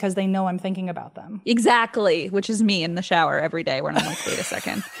aliens because they know I'm thinking about them. Exactly, which is me in the shower every day when I'm like, wait a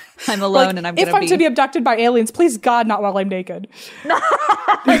second, I'm alone like, and I'm if I'm to be abducted by aliens, please God, not while I'm naked.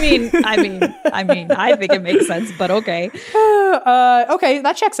 I mean, I think it makes sense, but okay. Okay,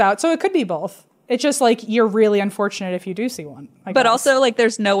 that checks out. So it could be both. It's just like you're really unfortunate if you do see one. But also, like,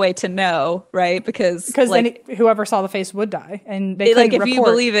 there's no way to know, right? Because like, then whoever saw the face would die, and they couldn't if report. you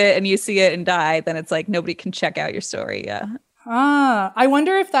believe it and you see it and die, then it's like nobody can check out your story. Yeah. I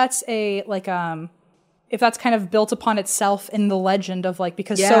wonder if that's if that's kind of built upon itself in the legend of like,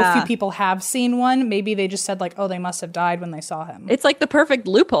 because so few people have seen one, maybe they just said like, oh, they must have died when they saw him. It's like the perfect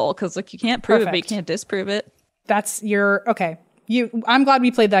loophole because like you can't prove it, but you can't disprove it. That's okay. I'm glad we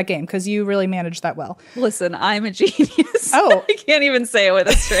played that game because you really managed that well. Listen, I'm a genius. Oh, I can't even say it with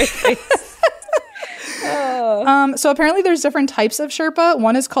a straight face. So apparently there's different types of Sherpa.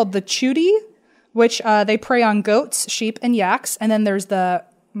 One is called the Chudi, which they prey on goats, sheep, and yaks. And then there's the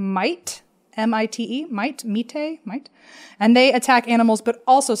Mite, M-I-T-E, Mite, and they attack animals, but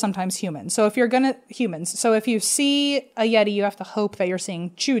also sometimes humans. So if you're so if you see a Yeti, you have to hope that you're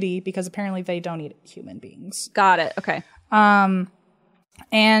seeing Chudi because apparently they don't eat human beings. Got it. Okay. And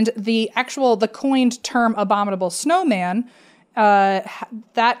the coined term abominable snowman,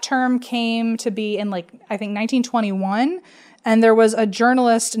 that term came to be in like, I think 1921. And there was a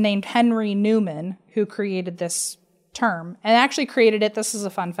journalist named Henry Newman who created this term and actually created it. This is a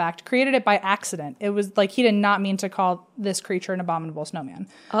fun fact, created it by accident. It was like, he did not mean to call this creature an abominable snowman.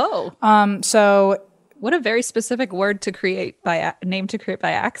 Oh, so what a very specific word to create by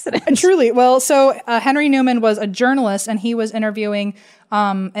accident. Truly. Well, so Henry Newman was a journalist and he was interviewing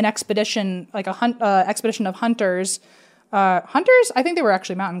an expedition, like expedition of hunters. Hunters? I think they were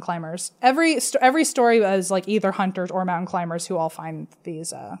actually mountain climbers. Every story was like either hunters or mountain climbers who all find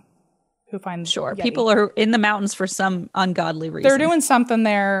these, who find Sure. Yeti. People are in the mountains for some ungodly reason. They're doing something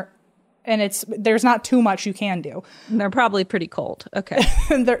there, and there's not too much you can do. And they're probably pretty cold. Okay.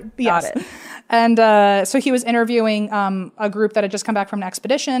 Got it. And so he was interviewing a group that had just come back from an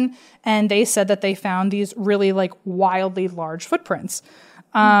expedition, and they said that they found these really like wildly large footprints.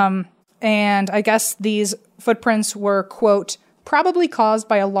 And I guess these footprints were, quote, probably caused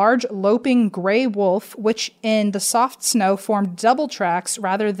by a large loping gray wolf, which in the soft snow formed double tracks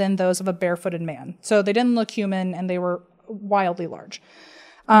rather than those of a barefooted man. So they didn't look human, and they were wildly large.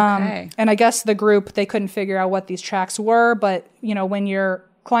 Okay. And I guess the group, they couldn't figure out what these tracks were, but, you know, when you're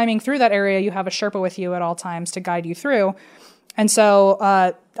climbing through that area, you have a Sherpa with you at all times to guide you through. And so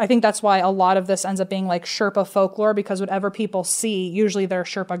I think that's why a lot of this ends up being like Sherpa folklore, because whatever people see, usually their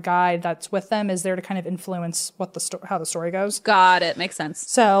Sherpa guide that's with them is there to kind of influence what how the story goes. Got it. Makes sense.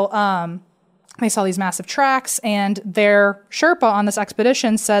 So they saw these massive tracks, and their Sherpa on this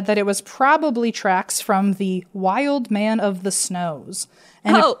expedition said that it was probably tracks from the Wild Man of the Snows.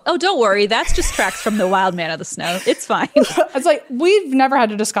 And don't worry. That's just tracks from the Wild Man of the Snow. It's fine. It's like, we've never had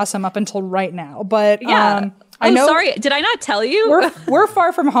to discuss him up until right now, but yeah. I know. Sorry. Did I not tell you? We're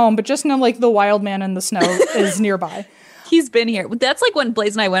far from home, but just know like the Wild Man in the Snow is nearby. He's been here. That's like when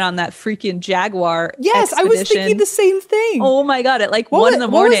Blaze and I went on that freaking jaguar Yes, expedition. I was thinking the same thing. Oh my God. At like 1 in the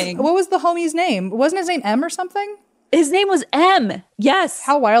morning. What was the homie's name? Wasn't his name M or something? His name was M. Yes.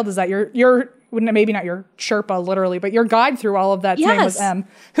 How wild is that? Your maybe not your Sherpa literally, but your guide through all of that name was M.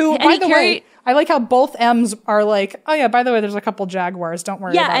 Who, by the way, I like how both M's are like, oh yeah, by the way, there's a couple jaguars. Don't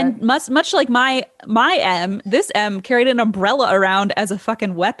worry about it. Yeah, and much like my M, this M carried an umbrella around as a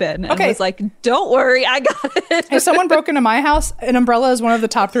fucking weapon and was like, don't worry, I got it. If someone broke into my house, an umbrella is one of the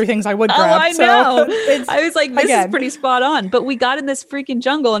top 3 things I would grab. Oh, I know. So I was like, this is pretty spot on. But we got in this freaking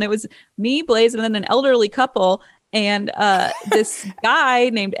jungle, and it was me, Blaze, and then an elderly couple, and this guy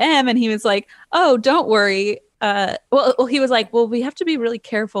named M, and he was like, oh, don't worry. Well, he was like, well, we have to be really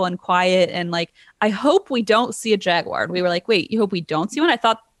careful and quiet. And like, I hope we don't see a jaguar. And we were like, wait, you hope we don't see one? I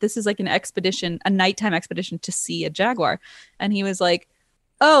thought this is like an expedition, a nighttime expedition to see a jaguar. And he was like,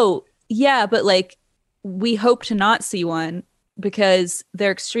 oh yeah, but like, we hope to not see one because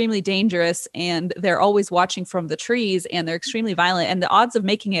they're extremely dangerous and they're always watching from the trees and they're extremely violent and the odds of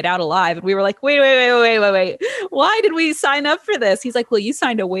making it out alive. And we were like, wait. Why did we sign up for this? He's like, well, you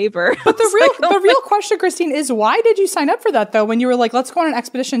signed a waiver. But the real question, Christine, is why did you sign up for that though? When you were like, let's go on an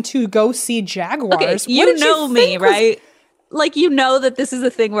expedition to go see jaguars. Okay, you know me, right? Like, you know that this is a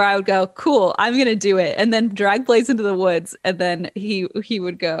thing where I would go, cool, I'm going to do it. And then drag Blaze into the woods. And then he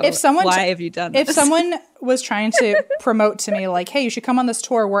would go, why have you done this? If someone was trying to promote to me like, hey, you should come on this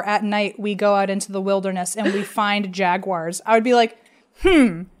tour where at night we go out into the wilderness and we find jaguars, I would be like,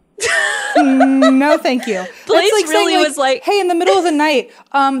 no, thank you. Blaze like really saying, was like, hey, in the middle of the night,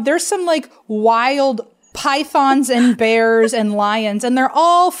 there's some like wild pythons and bears and lions, and they're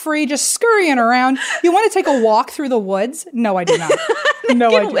all free just scurrying around. You want to take a walk through the woods? No, I do not.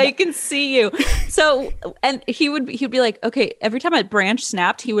 I can see you. So, and he'd be like, okay, every time a branch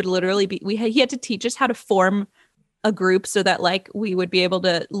snapped, he would literally he had to teach us how to form a group so that like we would be able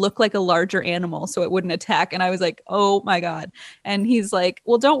to look like a larger animal so it wouldn't attack. And I was like, oh my God. And he's like,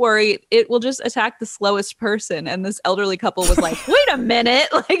 well, don't worry, it will just attack the slowest person. And this elderly couple was like, wait a minute,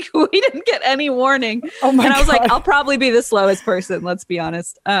 like we didn't get any warning. Oh my God. And I was like, I'll probably be the slowest person, let's be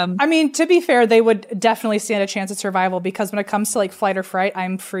honest. I mean, to be fair, they would definitely stand a chance at survival because when it comes to like flight or fright,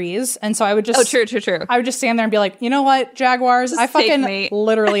 I'm freeze. And so I would just true. I would just stand there and be like, you know what, jaguars, I fucking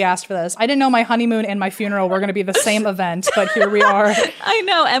literally asked for this. I didn't know my honeymoon and my funeral were going to be the same event, but here we are. I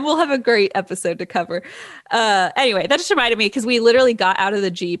know, and we'll have a great episode to cover. Anyway, that just reminded me because we literally got out of the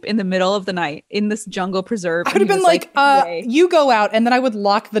Jeep in the middle of the night in this jungle preserve. I would have been like, you go out, and then I would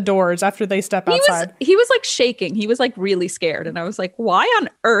lock the doors after they step outside. He was like shaking. He was like really scared. And I was like, why on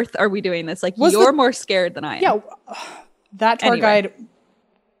earth are we doing this? Like, you're more scared than I am. Yeah, that tour guide.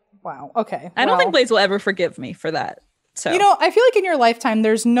 Wow. Okay. I don't think Blaze will ever forgive me for that. So. You know, I feel like in your lifetime,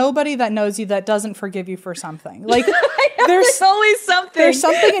 there's nobody that knows you that doesn't forgive you for something. Like, there's always something. There's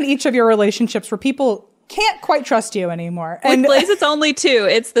something in each of your relationships where people can't quite trust you anymore. And with Blaze, it's only 2.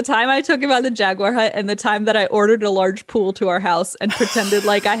 It's the time I took him out of the Jaguar hut and the time that I ordered a large pool to our house and pretended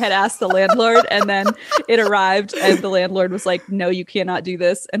like I had asked the landlord, and then it arrived and the landlord was like, no, you cannot do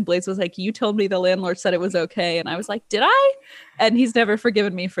this. And Blaze was like, you told me the landlord said it was okay. And I was like, did I? And he's never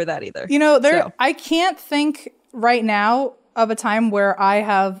forgiven me for that either. You know, I can't think right now of a time where I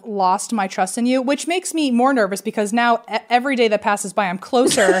have lost my trust in you, which makes me more nervous because now every day that passes by, I'm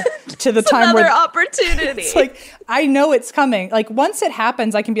closer to the time another where opportunity. it's like, I know it's coming. Like once it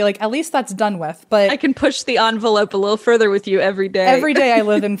happens, I can be like, at least that's done with. But I can push the envelope a little further with you every day. Every day I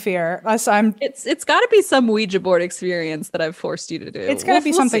live in fear. It's got to be some Ouija board experience that I've forced you to do. It's going to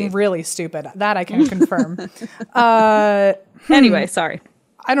be something really stupid. That I can confirm. Anyway, sorry.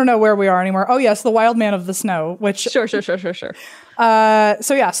 I don't know where we are anymore. Oh yes, the Wild Man of the Snow. Which sure. So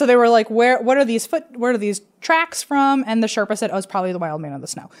they were like, what are these tracks from? And the Sherpa said, oh, it's probably the Wild Man of the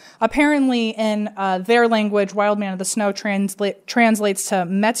Snow. Apparently, in their language, Wild Man of the Snow translates to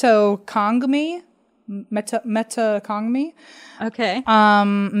Metokongmi. Metokongmi. Okay.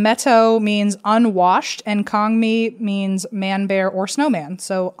 Meto means unwashed, and Kongmi means man bear or snowman.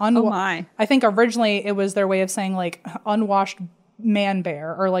 So oh my. I think originally it was their way of saying like unwashed man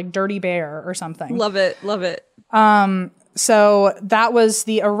bear or like dirty bear or something. Love it. So that was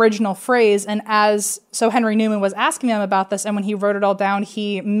the original phrase. And Henry Newman was asking them about this, and when he wrote it all down,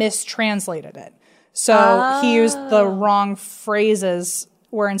 he mistranslated it. So he used the wrong phrases,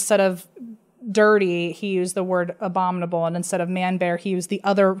 where instead of dirty, he used the word abominable, and instead of man bear, he used the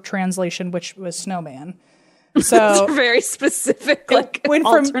other translation, which was snowman. So very specific, like went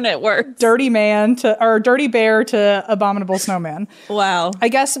alternate from words. Dirty man or dirty bear to abominable snowman. Wow. I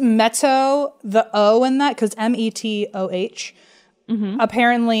guess Meto, the O in that, because Metoh.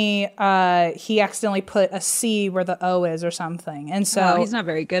 Apparently, he accidentally put a C where the O is or something, and so he's not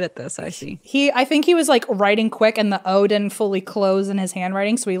very good at this. I see. I think he was like writing quick, and the O didn't fully close in his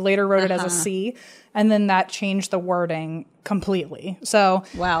handwriting, so he later wrote it as a C, and then that changed the wording completely. So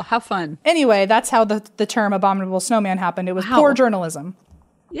wow, how fun. Anyway, that's how the term abominable snowman happened. It was poor journalism.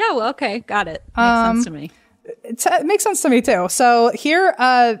 Yeah, well, okay, got it. Makes sense to me. It makes sense to me too. So here,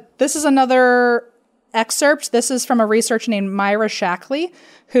 this is another excerpt. This is from a researcher named Myra Shackley,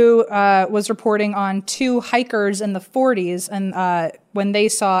 who was reporting on two hikers in the 40s, and when they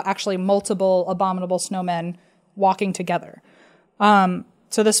saw actually multiple abominable snowmen walking together.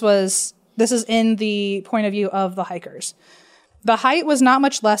 So this is in the point of view of the hikers. The height was not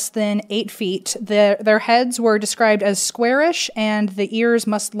much less than 8 feet. Their heads were described as squarish, and the ears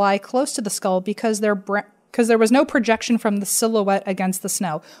must lie close to the skull because there was no projection from the silhouette against the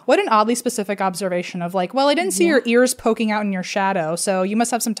snow. What an oddly specific observation of like, well, I didn't see your ears poking out in your shadow, so you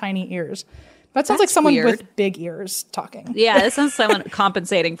must have some tiny ears. That sounds like someone with big ears talking. Yeah, that sounds someone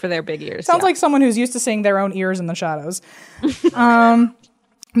compensating for their big ears. Sounds like someone who's used to seeing their own ears in the shadows.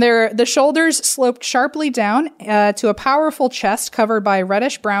 The shoulders sloped sharply down to a powerful chest covered by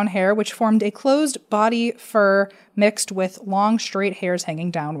reddish-brown hair, which formed a closed body fur mixed with long, straight hairs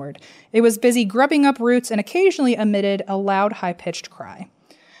hanging downward. It was busy grubbing up roots and occasionally emitted a loud, high-pitched cry.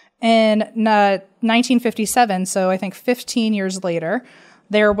 In 1957, so I think 15 years later,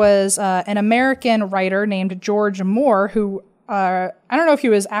 there was an American writer named George Moore who, I don't know if he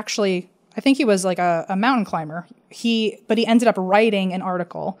was actually... I think he was like a mountain climber. But he ended up writing an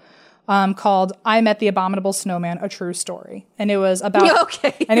article called "I Met the Abominable Snowman: A True Story," and it was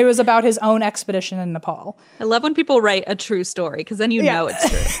about his own expedition in Nepal. I love when people write a true story because then you know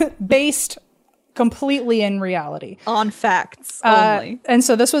it's true, based completely in reality, on facts only. And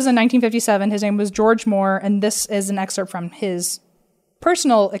so this was in 1957. His name was George Moore, and this is an excerpt from his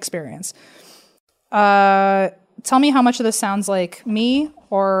personal experience. Tell me how much of this sounds like me,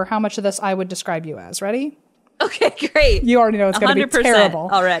 or how much of this I would describe you as. Ready? Okay, great. You already know it's going to be terrible.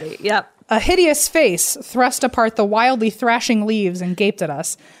 Already, yep. A hideous face thrust apart the wildly thrashing leaves and gaped at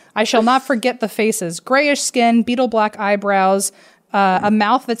us. I shall not forget the faces. Grayish skin, beetle-black eyebrows, a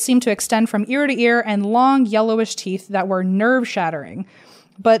mouth that seemed to extend from ear to ear, and long yellowish teeth that were nerve-shattering.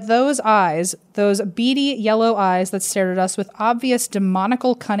 But those eyes, those beady yellow eyes that stared at us with obvious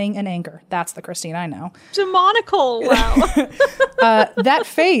demonical cunning and anger. That's the Christine I know. Demonical, wow. That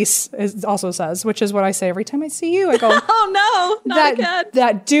face also says, which is what I say every time I see you. I go, oh no, not again.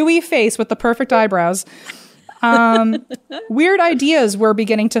 That dewy face with the perfect eyebrows. Weird ideas were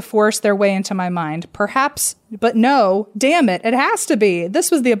beginning to force their way into my mind. Perhaps, but no, damn it, it has to be. This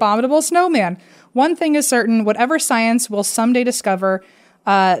was the abominable snowman. One thing is certain, whatever science will someday discover,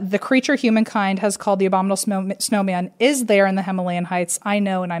 the creature humankind has called the abominable snowman is there in the Himalayan heights. I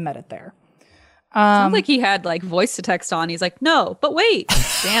know, and I met it there. Sounds like he had like voice to text on. He's like, no, but wait,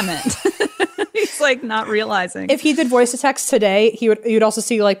 damn it. He's like not realizing. If he did voice to text today, you'd also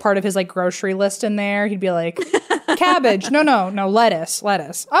see like part of his like grocery list in there. He'd be like, cabbage, no, lettuce.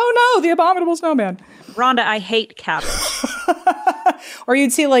 Oh no, the abominable snowman. Rhonda, I hate cabbage. Or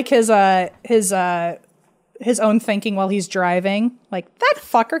you'd see like his own thinking while he's driving. Like, that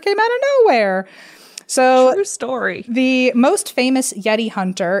fucker came out of nowhere. So True story. the most famous Yeti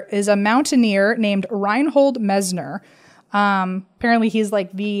hunter is a mountaineer named Reinhold Messner. Apparently he's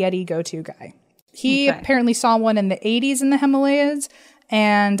like the Yeti go-to guy. He apparently saw one in the 80s in the Himalayas,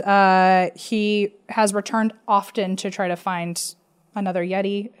 and he has returned often to try to find another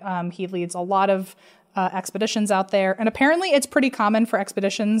Yeti. He leads a lot of expeditions out there, and apparently it's pretty common for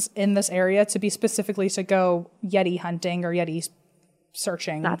expeditions in this area to be specifically to go Yeti hunting or Yeti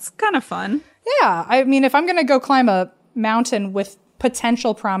searching. That's kind of fun. Yeah, I mean, if I'm going to go climb a mountain with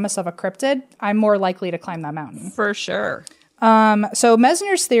potential promise of a cryptid, I'm more likely to climb that mountain. For sure. So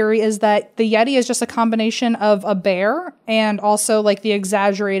Messner's theory is that the Yeti is just a combination of a bear and also like the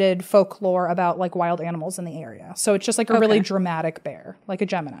exaggerated folklore about like wild animals in the area. So it's just like a really dramatic bear, like a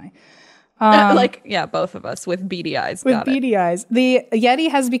Gemini. Both of us with beady eyes. With beady eyes. The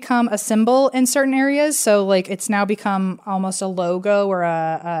Yeti has become a symbol in certain areas. So like it's now become almost a logo or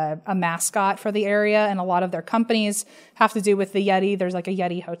a mascot for the area. And a lot of their companies have to do with the Yeti. There's like a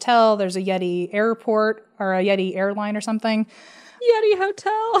Yeti hotel. There's a Yeti airport or a Yeti airline or something. Yeti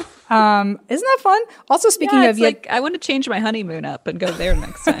hotel. Isn't that fun? Also, speaking of like I want to change my honeymoon up and go there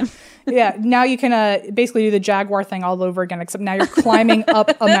next time. Yeah, now you can basically do the Jaguar thing all over again, except now you're climbing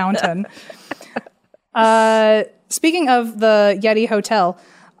up a mountain. Speaking of the Yeti Hotel,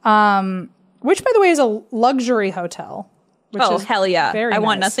 which, by the way, is a luxury hotel. Which is hell yeah. I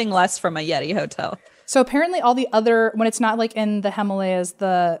want nothing less from a Yeti hotel. So apparently all the other, when it's not like in the Himalayas,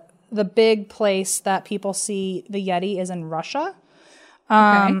 the big place that people see the Yeti is in Russia.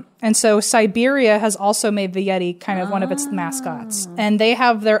 And so Siberia has also made the Yeti kind of one of its mascots. And they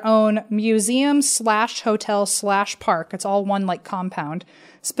have their own museum/hotel/park. It's all one like compound,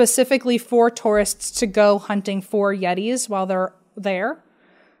 specifically for tourists to go hunting for Yetis while they're there.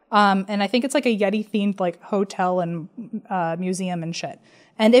 And I think it's like a Yeti themed like hotel and museum and shit.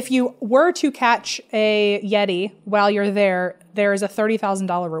 And if you were to catch a Yeti while you're there, there is a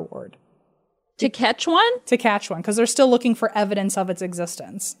 $30,000 reward. To catch one? To catch one, because they're still looking for evidence of its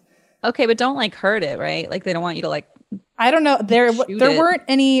existence. Okay, but don't like hurt it, right? Like they don't want you to like. I don't know. There weren't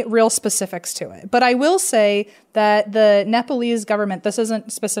any real specifics to it, but I will say that the Nepalese government. This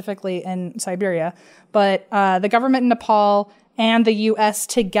isn't specifically in Siberia, but the government in Nepal and the U.S.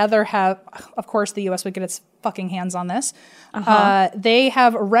 together have, of course, the U.S. would get its fucking hands on this. They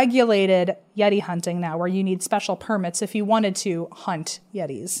have regulated Yeti hunting now, where you need special permits if you wanted to hunt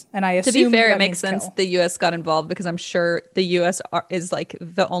Yetis. And I assume, to be fair, it makes sense the U.S. got involved because I'm sure the U.S. is like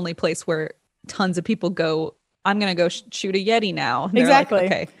the only place where tons of people go. I'm going to go shoot a Yeti now. And exactly.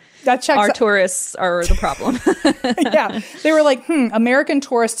 Like, okay. That checks Our tourists are the problem. Yeah. They were like, American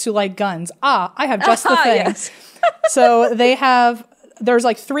tourists who like guns. I have just the thing. Yes. So there's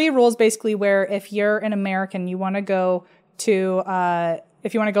like 3 rules basically where if you're an American, you want to go to,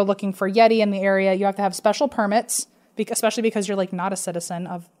 if you want to go looking for Yeti in the area, you have to have special permits, especially because you're like not a citizen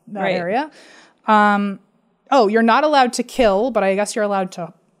of that area. You're not allowed to kill, but I guess you're allowed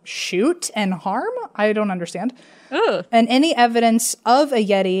to shoot and harm? I don't understand. Ugh. And any evidence of a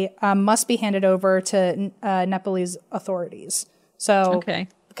Yeti must be handed over to Nepalese authorities. So,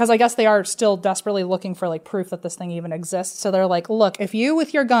 because I guess they are still desperately looking for like proof that this thing even exists. So they're like, look, if you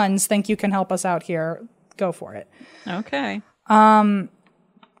with your guns think you can help us out here, go for it. Okay.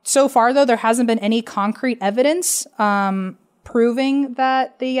 So far, though, there hasn't been any concrete evidence proving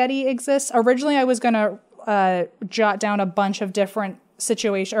that the Yeti exists. Originally, I was going to jot down a bunch of different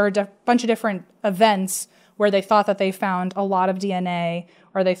situations or a bunch of different events where they thought that they found a lot of DNA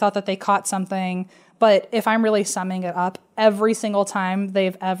or they thought that they caught something. But if I'm really summing it up, every single time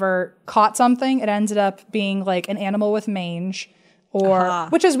they've ever caught something, it ended up being like an animal with mange, or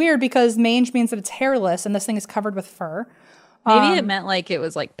which is weird because mange means that it's hairless and this thing is covered with fur. Maybe it meant like it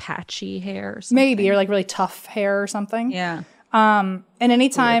was like patchy hair or something. Maybe, or like really tough hair or something. Yeah. And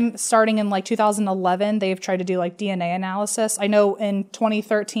anytime starting in like 2011, they've tried to do like DNA analysis. I know in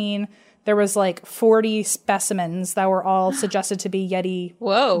 2013, there was like 40 specimens that were all suggested to be Yeti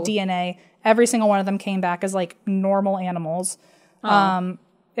DNA. Every single one of them came back as like normal animals,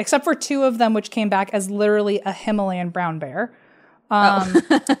 except for 2 of them, which came back as literally a Himalayan brown bear.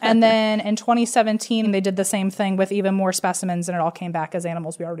 And then in 2017, they did the same thing with even more specimens, and it all came back as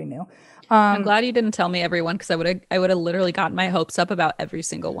animals we already knew. I'm glad you didn't tell me everyone, because I would have literally gotten my hopes up about every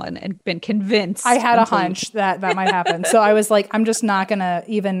single one and been convinced. I had a hunch that might happen. So I was like, I'm just not going to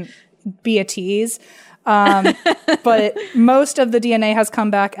even be a tease. But most of the DNA has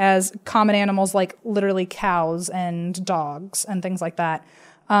come back as common animals like literally cows and dogs and things like that.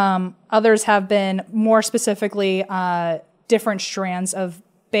 Others have been more specifically different strands of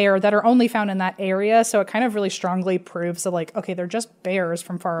bear that are only found in that area. So it kind of really strongly proves that, like, okay, they're just bears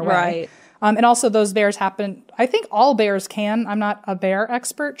from far away. Right. And also those bears happen, I think all bears can. I'm not a bear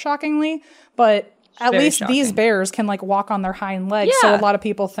expert, shockingly, but at Very least shocking. these bears can, like, walk on their hind legs. So Yeah. a lot of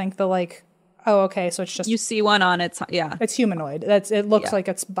people think that, like, oh, okay, so it's just, You see one on its, yeah. it's humanoid. It looks Yeah. like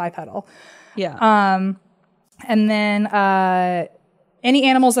it's bipedal. Yeah. And then any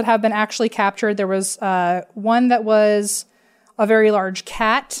animals that have been actually captured, there was one that was a very large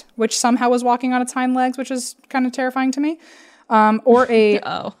cat, which somehow was walking on its hind legs, which is kind of terrifying to me. Or a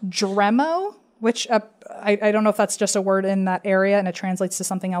dremo, which I don't know if that's just a word in that area and it translates to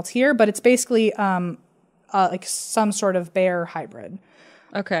something else here, but it's basically like some sort of bear hybrid.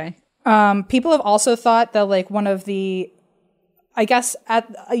 Okay. People have also thought that, like, one of the, I guess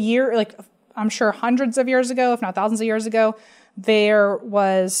at a year, like, I'm sure hundreds of years ago, if not thousands of years ago, there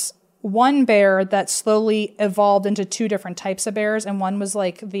was one bear that slowly evolved into two different types of bears. And one was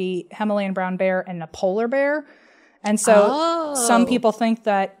like the Himalayan brown bear and a polar bear. And so some people think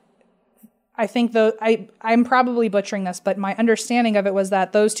that, I think though, I'm probably butchering this, but my understanding of it was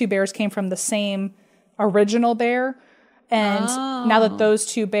that those two bears came from the same original bear. And now that those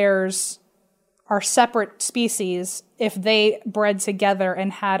two bears are separate species, if they bred together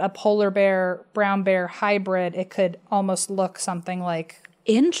and had a polar bear, brown bear hybrid, it could almost look something like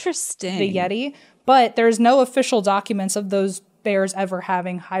Interesting. the Yeti. But there's no official documents of those bears ever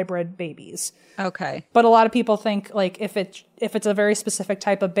having hybrid babies. Okay. But a lot of people think, like, if it's a very specific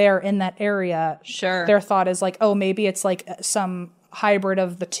type of bear in that area, Sure. their thought is like, oh, maybe it's like some hybrid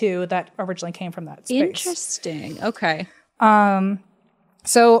of the two that originally came from that space. Interesting. Okay.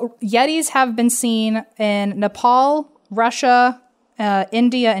 So Yetis have been seen in Nepal, Russia,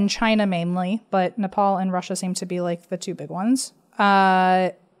 India, and China mainly, but Nepal and Russia seem to be like the two big ones.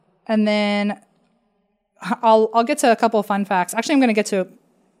 And then I'll get to a couple of fun facts. Actually, I'm going to get to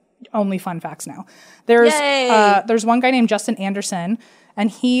only fun facts now. There's one guy named Justin Anderson, and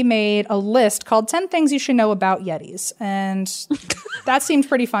he made a list called 10 Things You Should Know About Yetis. And that seemed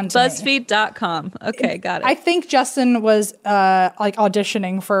pretty fun to me. BuzzFeed.com. Okay, got it. I think Justin was like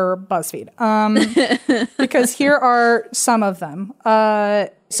auditioning for BuzzFeed because here are some of them.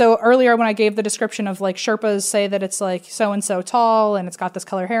 So earlier when I gave the description of, like, Sherpas say that it's like so-and-so tall and it's got this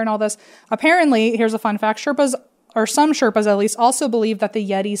color hair and all this. Apparently, here's a fun fact, Sherpas, or some Sherpas at least, also believe that the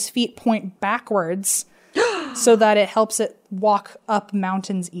Yeti's feet point backwards so that it helps it walk up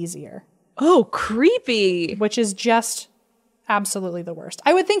mountains easier. Oh, creepy. Which is just absolutely the worst.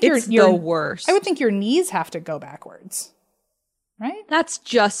 I would think It's the worst. I would think your knees have to go backwards. Right? That's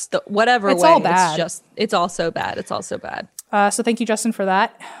just whatever It's way. all bad. It's all so bad. It's all so bad. So thank you, Justin, for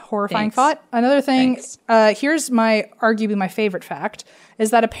that horrifying Thanks. thought. Another thing, Thanks. here's arguably my favorite fact,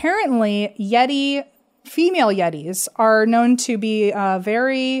 is that apparently female Yetis are known to be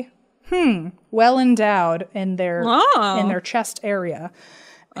very well endowed in their chest area.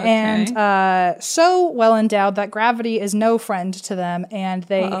 Okay. And so well endowed that gravity is no friend to them, and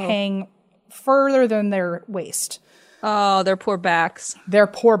they hang further than their waist. Oh, their poor backs. Their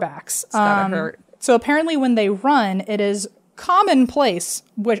poor backs. It's gotta hurt. So apparently when they run, it is commonplace,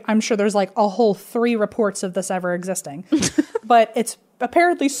 which I'm sure there's like a whole 3 reports of this ever existing, but it's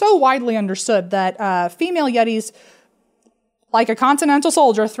apparently so widely understood that female Yetis, like a continental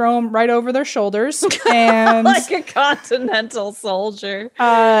soldier, throw them right over their shoulders. And Like a continental soldier.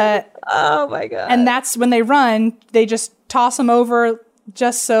 Oh my God. and that's when they run, they just toss them over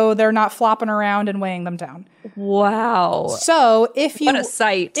just so they're not flopping around and weighing them down. Wow. So What a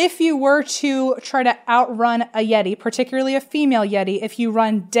sight. if you were to try to outrun a Yeti, particularly a female Yeti, if you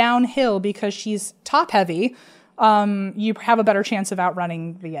run downhill because she's top heavy, you have a better chance of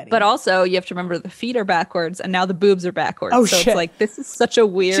outrunning the Yeti. But also, you have to remember the feet are backwards, and now the boobs are backwards. Oh, so shit. it's like, this is such a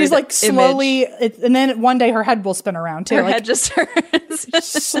weird she's like image. slowly, and then one day her head will spin around too. Her like head just turns.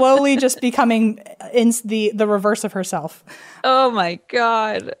 slowly just becoming in the reverse of herself. Oh my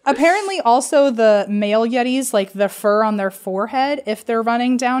God. Apparently also the male Yetis, like the fur on their forehead, if they're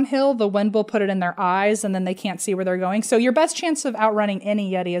running downhill, the wind will put it in their eyes and then they can't see where they're going. So your best chance of outrunning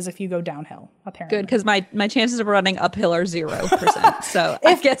any Yeti is if you go downhill, apparently. Good, because my chances of running uphill are 0%. So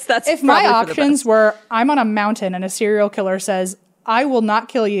I guess that's If my probably for the options best. were I'm on a mountain and a serial killer says, I will not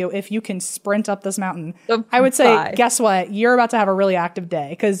kill you if you can sprint up this mountain, I would say, Bye. guess what? You're about to have a really active day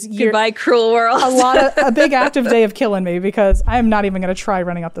because you're Goodbye, cruel world. a big active day of killing me because I'm not even going to try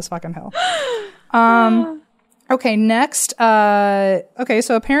running up this fucking hill. Okay, next. Okay,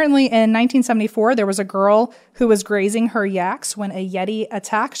 so apparently in 1974, there was a girl who was grazing her yaks when a Yeti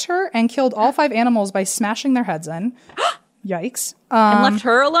attacked her and killed all 5 animals by smashing their heads in. Yikes. And left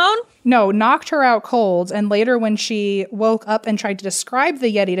her alone? No, knocked her out cold. And later when she woke up and tried to describe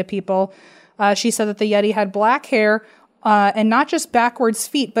the Yeti to people, she said that the Yeti had black hair and not just backwards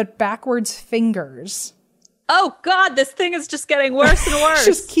feet, but backwards fingers. Oh, God, this thing is just getting worse and worse. It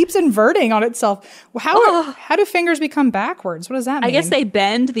just keeps inverting on itself. How do fingers become backwards? What does that mean? I guess they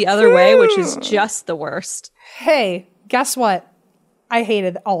bend the other way, which is just the worst. Hey, guess what? I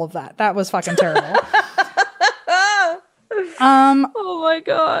hated all of that. That was fucking terrible. Oh my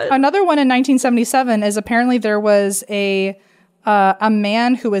God. Another one in 1977 is apparently there was a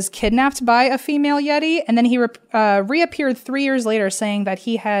man who was kidnapped by a female Yeti, and then he reappeared 3 years later saying that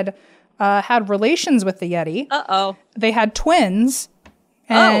he had had relations with the Yeti. Uh-oh. They had twins,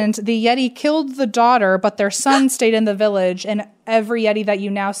 and the Yeti killed the daughter, but their son stayed in the village, and every Yeti that you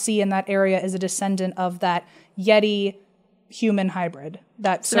now see in that area is a descendant of that Yeti human hybrid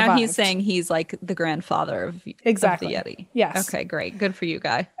that survived. So now he's saying he's like the grandfather of the Yeti. Yes. Okay, great. Good for you,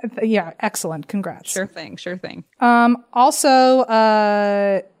 guy. Yeah, excellent. Congrats. Sure thing. Also,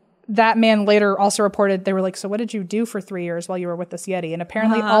 that man later also reported, they were like, so what did you do for 3 years while you were with this Yeti? And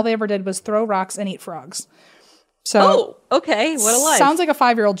apparently all they ever did was throw rocks and eat frogs. So, okay. What a life. Sounds like a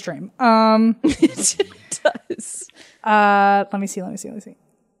 5-year-old's dream. It does. Let me see.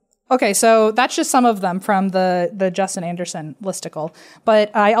 Okay, so that's just some of them from the Justin Anderson listicle.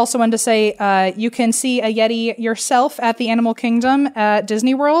 But I also wanted to say you can see a Yeti yourself at the Animal Kingdom at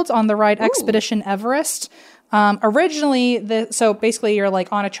Disney World on the ride Expedition Everest. Originally, so basically you're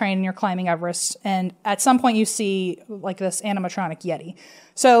like on a train and you're climbing Everest, and at some point you see like this animatronic Yeti.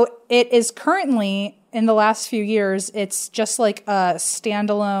 So it is currently, in the last few years, it's just like a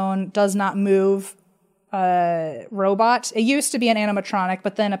standalone, does not move robot. It used to be an animatronic,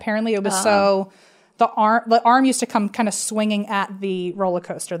 but then apparently it was the arm used to come kind of swinging at the roller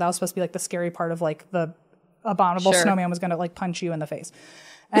coaster. That was supposed to be like the scary part of like the abominable snowman was going to like punch you in the face.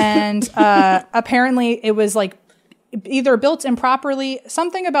 And apparently it was like either built improperly,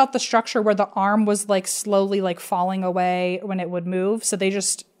 something about the structure where the arm was like slowly like falling away when it would move. So the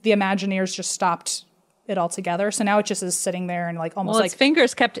Imagineers just stopped it altogether. So now it just is sitting there and like almost its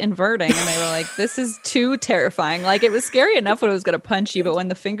fingers kept inverting, and they were like, this is too terrifying. Like, it was scary enough when it was going to punch you, but when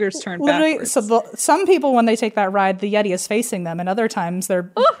the fingers turned backwards. So some people, when they take that ride, the Yeti is facing them, and other times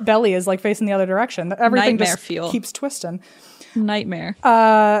their belly is like facing the other direction. Everything Nightmare just fuel. Keeps twisting. Nightmare.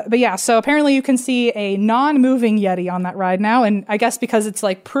 But yeah, so apparently you can see a non-moving Yeti on that ride now, and I guess because it's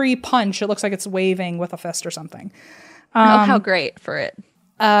like pre-punch, it looks like it's waving with a fist or something. How great for it.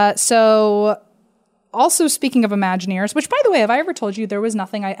 So also speaking of Imagineers, which by the way, have I ever told you there was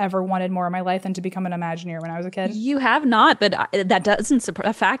nothing I ever wanted more in my life than to become an Imagineer when I was a kid? You have not, but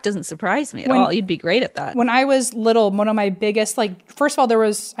that fact doesn't surprise me at all. You'd be great at that. When I was little, one of my biggest, first of all,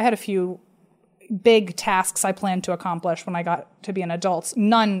 I had a few big tasks I planned to accomplish when I got to be an adult.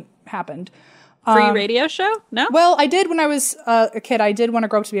 None happened. Free radio show? No? Well, I did when I was a kid. I did want to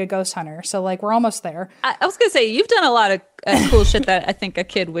grow up to be a ghost hunter. So, we're almost there. I was going to say, you've done a lot of cool shit that I think a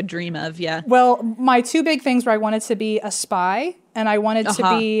kid would dream of, yeah. Well, my two big things were I wanted to be a spy, and I wanted to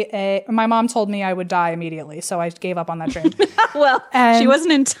be my mom told me I would die immediately, so I gave up on that dream. Well, she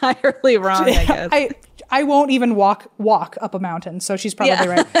wasn't entirely wrong, I guess. I won't even walk up a mountain, so she's probably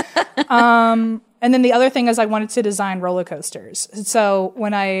right. And then the other thing is I wanted to design roller coasters. So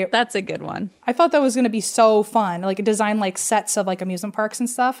that's a good one. I thought that was going to be so fun, design sets of amusement parks and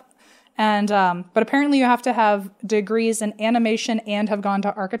stuff. And but apparently you have to have degrees in animation and have gone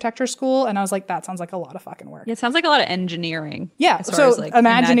to architecture school. And I was like, that sounds like a lot of fucking work. It sounds like a lot of engineering. Yeah. So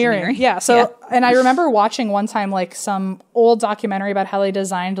Imagineering. Yeah. So and I remember watching one time some old documentary about how they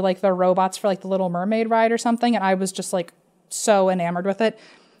designed the robots for the Little Mermaid ride or something, and I was just so enamored with it.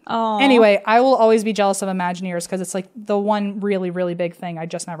 Aww. Anyway, I will always be jealous of Imagineers because it's the one really, really big thing I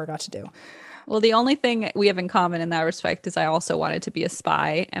just never got to do. Well, the only thing we have in common in that respect is I also wanted to be a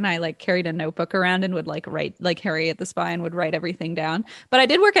spy, and I carried a notebook around and would write like Harriet the Spy and would write everything down. But I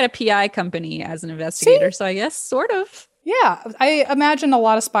did work at a PI company as an investigator, so I guess sort of. Yeah, I imagine a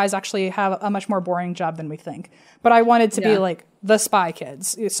lot of spies actually have a much more boring job than we think. But I wanted to be the spy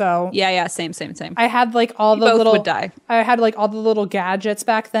kids. So yeah, same. I had all the both little would die. I had all the little gadgets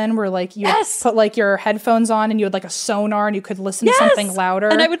back then where you put your headphones on and you had a sonar and you could listen to something louder.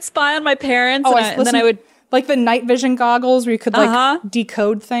 And I would spy on my parents and then I would the night vision goggles where you could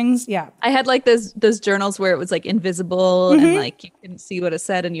decode things. Yeah. I had those journals where it was invisible and you couldn't see what it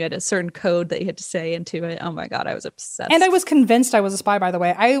said and you had a certain code that you had to say into it. Oh my God, I was obsessed. And I was convinced I was a spy, by the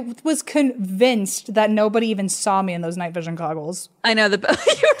way. I was convinced that nobody even saw me in those night vision goggles. I know, you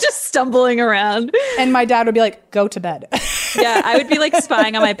were just stumbling around. And my dad would be like, go to bed. Yeah, I would be like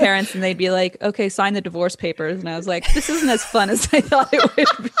spying on my parents and they'd be like, okay, sign the divorce papers. And I was like, this isn't as fun as I thought it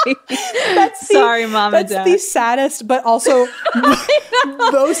would be. Sorry, Mom and Dad. That's the saddest, but also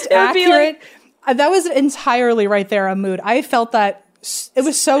most accurate. That was entirely right there a mood. I felt that it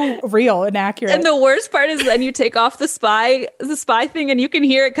was so real and accurate. And the worst part is then you take off the spy thing and you can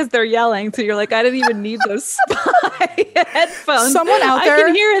hear it because they're yelling. So you're like, I didn't even need those spy headphones. Someone out there, I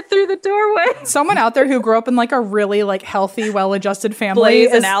can hear it through the doorway. Someone out there who grew up in like a really like healthy, well-adjusted family.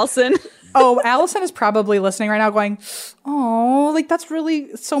 Blaze and Allison. Oh, Allison is probably listening right now going, oh, like that's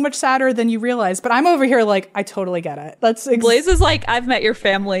really so much sadder than you realize. But I'm over here like, I totally get it. Blaze is like, I've met your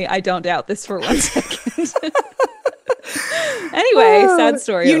family. I don't doubt this for 1 second. Anyway, sad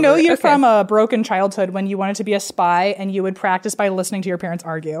story. You know you're from a broken childhood when you wanted to be a spy and you would practice by listening to your parents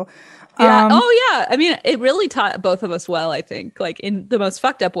argue. Yeah. Yeah. I mean, it really taught both of us well, I think, like in the most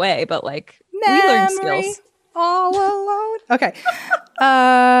fucked up way, but like we learned skills. All alone. Okay.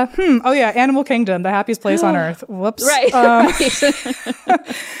 Oh yeah, Animal Kingdom, the happiest place on earth. Whoops. Right.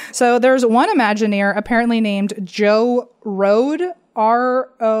 Right. So there's one Imagineer apparently named Joe Rohde,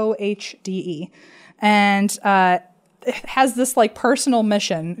 Rohde, and has this like personal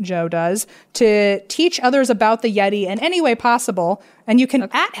mission, Joe does, to teach others about the Yeti in any way possible. And you can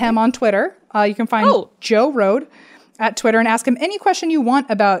at him on Twitter. You can find Joe Rohde at Twitter and ask him any question you want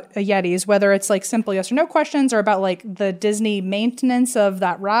about Yetis, whether it's like simple yes or no questions or about like the Disney maintenance of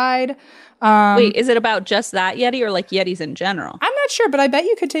that ride. Wait, is it about just that Yeti or like Yetis in general? I'm not sure, but I bet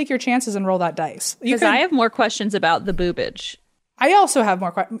you could take your chances and roll that dice. Because I have more questions about the boobage. I also have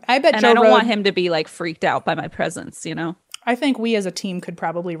more questions. I bet and Joe I don't Rohde, want him to be like freaked out by my presence, you know? I think we as a team could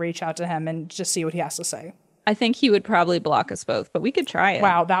probably reach out to him and just see what he has to say. I think he would probably block us both, but we could try it.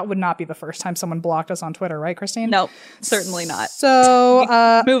 Wow, that would not be the first time someone blocked us on Twitter, right, Christine? Nope, certainly not. So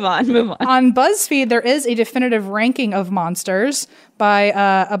move on. On BuzzFeed, there is a definitive ranking of monsters by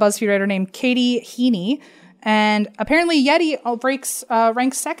a BuzzFeed writer named Katie Heaney. And apparently Yeti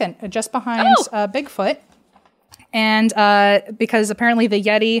ranks second, just behind Bigfoot. And because apparently the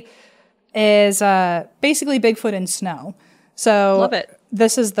Yeti is basically Bigfoot in snow. So love it.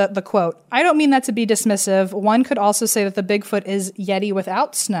 This is the quote. I don't mean that to be dismissive. One could also say that the Bigfoot is Yeti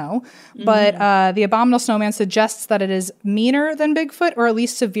without snow, but the Abominable Snowman suggests that it is meaner than Bigfoot, or at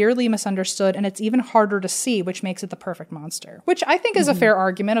least severely misunderstood, and it's even harder to see, which makes it the perfect monster. Which I think is a fair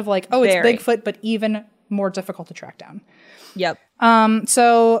argument of like, oh, it's Bigfoot, but even more difficult to track down. Yep.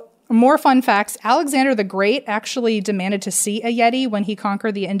 So more fun facts. Alexander the Great actually demanded to see a Yeti when he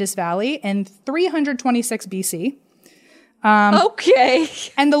conquered the Indus Valley in 326 BC. Okay.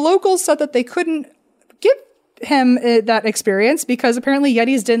 And the locals said that they couldn't give him that experience because apparently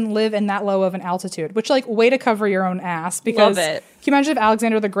Yetis didn't live in that low of an altitude, which like way to cover your own ass. Because love it. Can you imagine if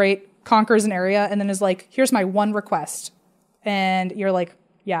Alexander the Great conquers an area and then is like, here's my one request. And you're like,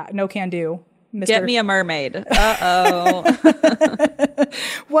 yeah, no can do. Mr. Get me a mermaid. Uh-oh.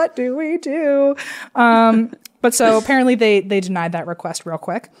 What do we do? But so apparently they denied that request real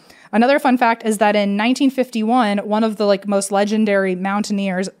quick. Another fun fact is that in 1951, one of the like most legendary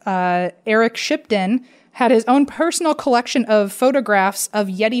mountaineers, Eric Shipton, had his own personal collection of photographs of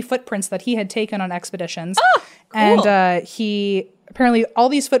Yeti footprints that he had taken on expeditions. Oh, cool. And he apparently all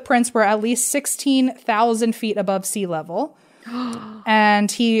these footprints were at least 16,000 feet above sea level.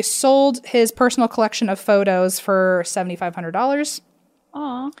 And he sold his personal collection of photos for $7,500.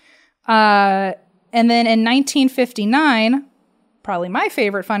 Aww. And then in 1959, probably my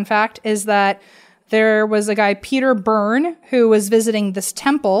favorite fun fact is that there was a guy, Peter Byrne, who was visiting this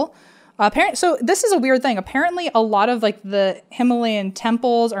temple. So this is a weird thing. Apparently, a lot of like the Himalayan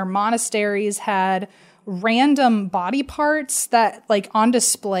temples or monasteries had random body parts that like on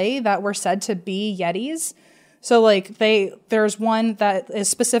display that were said to be Yetis. So like there's one that is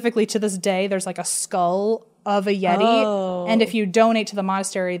specifically to this day, there's like a skull of a Yeti. Oh. And if you donate to the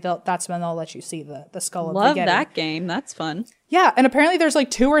monastery, that's when they'll let you see the skull of the Yeti. Love that game. That's fun. Yeah. And apparently there's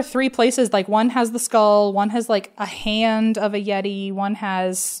like 2 or 3 places, like one has the skull, one has like a hand of a Yeti, one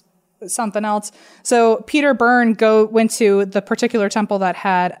has something else. So Peter Byrne went to the particular temple that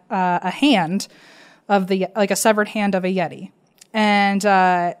had a hand of like a severed hand of a Yeti.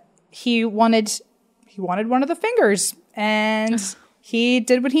 And he wanted one of the fingers, and he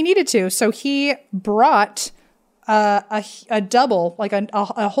did what he needed to. So he brought a double, like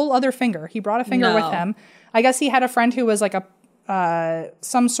a whole other finger. He brought a finger with him. I guess he had a friend who was like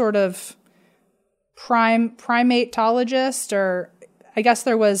some sort of primatologist, or I guess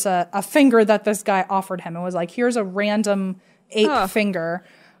there was a finger that this guy offered him. It was like, here's a random ape finger.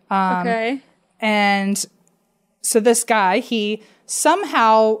 Okay. And so this guy, he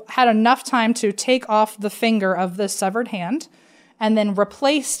somehow had enough time to take off the finger of the severed hand and then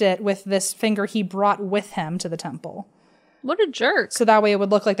replaced it with this finger he brought with him to the temple. What a jerk. So that way it would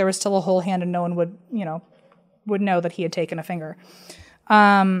look like there was still a whole hand and no one would know that he had taken a finger.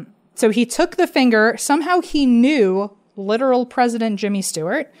 So he took the finger. Somehow he knew literal President Jimmy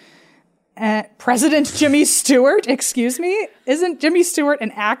Stewart. President Jimmy Stewart, excuse me? Isn't Jimmy Stewart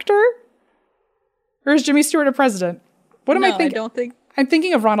an actor? Or is Jimmy Stewart a president? What am I thinking? I don't think. I'm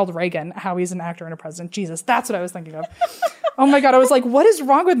thinking of Ronald Reagan, how he's an actor and a president. Jesus, that's what I was thinking of. Oh my God, I was like, what is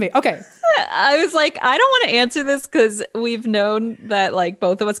wrong with me? Okay. I was like, I don't want to answer this because we've known that like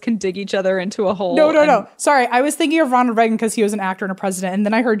both of us can dig each other into a hole. No. Sorry, I was thinking of Ronald Reagan because he was an actor and a president, and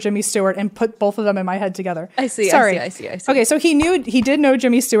then I heard Jimmy Stewart and put both of them in my head together. I see. Sorry. I see. Okay, so he did know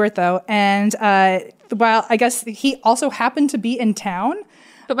Jimmy Stewart though, and while I guess he also happened to be in town.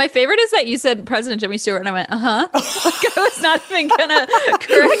 But my favorite is that you said President Jimmy Stewart, and I went, like I was not even gonna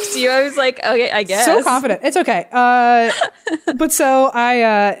correct you. I was like, okay, I guess. So confident. It's okay. But so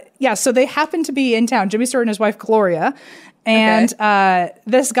so they happened to be in town, Jimmy Stewart and his wife Gloria, and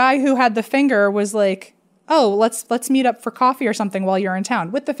this guy who had the finger was like, oh, let's meet up for coffee or something while you're in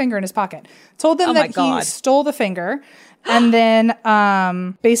town, with the finger in his pocket. Told them that he stole the finger. And then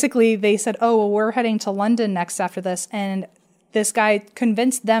basically they said, oh, well, we're heading to London next after this, and this guy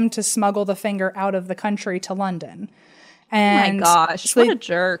convinced them to smuggle the finger out of the country to London. And oh my gosh, so what a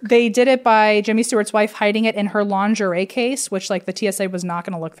jerk. They did it by Jimmy Stewart's wife hiding it in her lingerie case, which like the TSA was not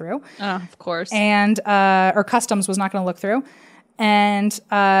going to look through. Oh, of course. And, or customs was not going to look through. And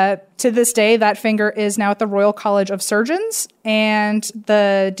to this day, that finger is now at the Royal College of Surgeons. And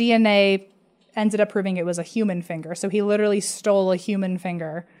the DNA ended up proving it was a human finger. So he literally stole a human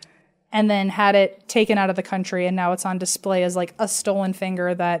finger and then had it taken out of the country, and now it's on display as like a stolen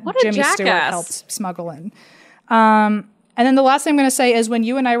finger that Jimmy Stewart helped smuggle in. And then the last thing I'm going to say is when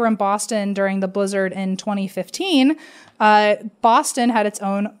you and I were in Boston during the blizzard in 2015, Boston had its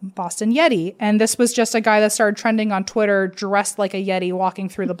own Boston Yeti. And this was just a guy that started trending on Twitter dressed like a Yeti walking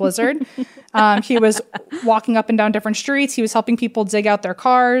through the blizzard. He was walking up and down different streets. He was helping people dig out their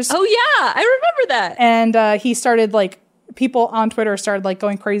cars. Oh, yeah. I remember that. And he started like, people on Twitter started like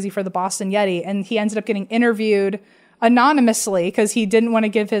going crazy for the Boston Yeti, and he ended up getting interviewed anonymously because he didn't want to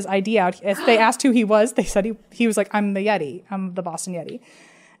give his ID out. If they asked who he was, they said he was like, I'm the Yeti. I'm the Boston Yeti.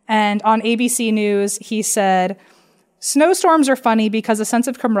 And on ABC News, he said, snowstorms are funny because a sense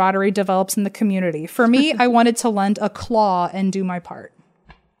of camaraderie develops in the community. For me, I wanted to lend a claw and do my part.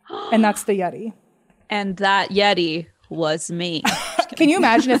 And that's the Yeti. And that Yeti was me. Can you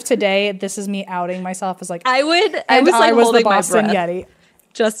imagine if today this is me outing myself as like I was the Boston Yeti,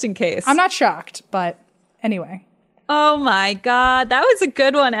 just in case. I'm not shocked, but anyway. Oh my God, that was a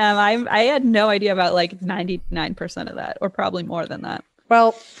good one, Em. I had no idea about like 99% of that, or probably more than that.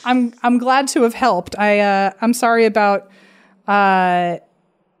 Well, I'm glad to have helped. I'm sorry about I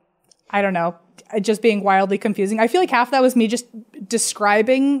don't know, just being wildly confusing. I feel like half that was me just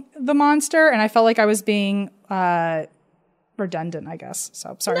describing the monster, and I felt like I was being redundant, I guess.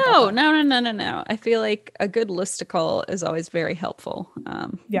 So sorry. No. I feel like a good listicle is always very helpful.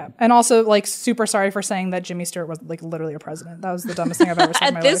 Yeah, and also like super sorry for saying that Jimmy Stewart was like literally a president. That was the dumbest thing I've ever said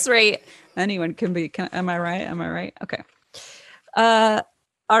in my life. At this rate, anyone can be. Am I right? Okay. All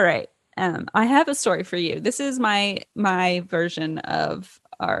right. I have a story for you. This is my version of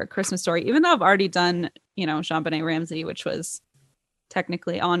our Christmas story, even though I've already done, JonBenet Ramsey, which was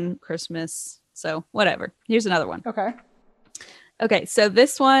technically on Christmas. So whatever. Here's another one. Okay. So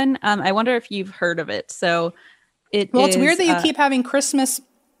this one, I wonder if you've heard of it. So it's weird that you keep having Christmas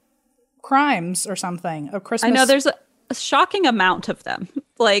crimes or something. Of Christmas. I know there's a shocking amount of them.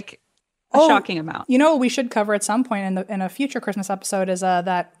 Like a shocking amount. You know what we should cover at some point in a future Christmas episode is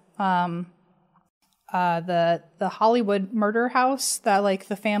that the Hollywood murder house that like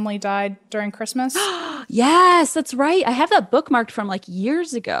the family died during Christmas. Yes, that's right. I have that bookmarked from like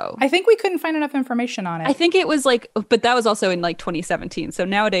years ago. I think we couldn't find enough information on it. I think it was like, but that was also in like 2017. So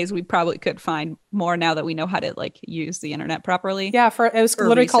nowadays we probably could find more now that we know how to like use the internet properly. Yeah, it was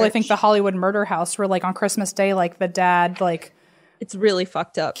literally called, I think, the Hollywood murder house, where like on Christmas Day, like the dad like it's really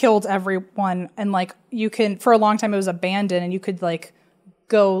fucked up, killed everyone, and like you can, for a long time it was abandoned, and you could like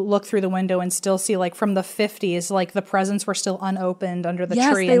go look through the window and still see like from the 50s, like the presents were still unopened under the tree.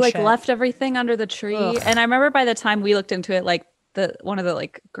 Yes, they like left everything under the tree. Ugh. And I remember by the time we looked into it, like one of the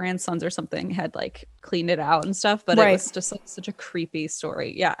like grandsons or something had like cleaned it out and stuff, but it was just like such a creepy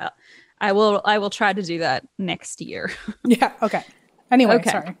story. Yeah. I will try to do that next year. Yeah. Okay. Anyway,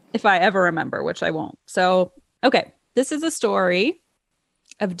 sorry. If I ever remember, which I won't. So, okay. This is a story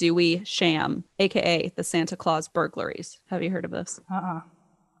of Dewey Sham, aka the Santa Claus burglaries. Have you heard of this?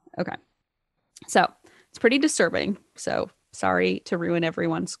 Okay. So it's pretty disturbing. So sorry to ruin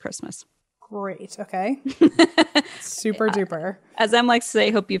everyone's Christmas. Great. Okay. Super duper. As Em likes to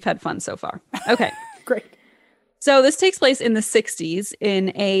say, hope you've had fun so far. Okay. Great. So this takes place in the 60s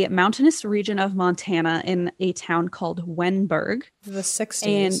in a mountainous region of Montana in a town called Wenberg. The 60s.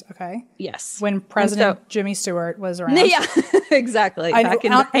 And- okay. Yes. When President Jimmy Stewart was around. Yeah, exactly. Back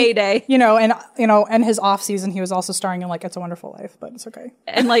in the heyday. And his off season, he was also starring in like It's a Wonderful Life, but it's okay.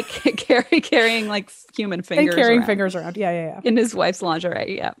 And like carrying like human fingers And carrying around fingers around. Yeah. in his wife's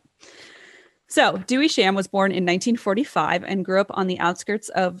lingerie. Yeah. So Dewey Sham was born in 1945 and grew up on the outskirts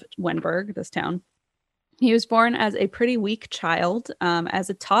of Wenberg, this town. He was born as a pretty weak child. As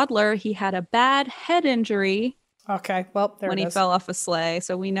a toddler, he had a bad head injury. Okay, well, there when it he is. fell off a sleigh.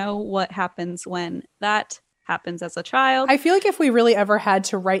 So we know what happens when that happens as a child. I feel like if we really ever had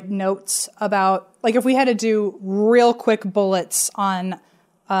to write notes about, like if we had to do real quick bullets on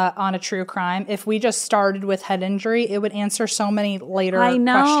a true crime, if we just started with head injury, it would answer so many later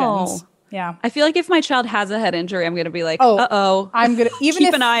questions. Yeah. I feel like if my child has a head injury, I'm going to be like, I'm going to, even keep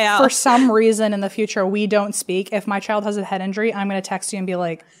if an eye out. For some reason in the future we don't speak, if my child has a head injury, I'm going to text you and be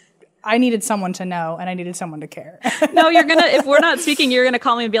like, I needed someone to know and I needed someone to care. No, you're going to, if we're not speaking, you're going to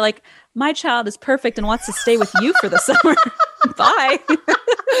call me and be like, my child is perfect and wants to stay with you for the summer. Bye.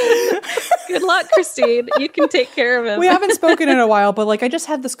 Good luck, Christine. You can take care of him. We haven't spoken in a while, but like I just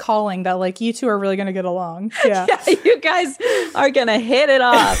had this calling that like you two are really going to get along. Yeah. Yeah, you guys are going to hit it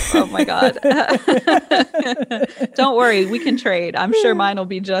off. Oh my God. Don't worry. We can trade. I'm sure mine will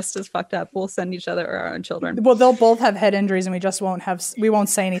be just as fucked up. We'll send each other our own children. Well, they'll both have head injuries and we won't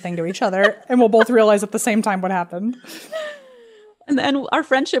say anything to each other and we'll both realize at the same time what happened. And then our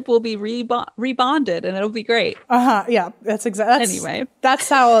friendship will be rebonded and it'll be great. Yeah, that's exactly. Anyway. That's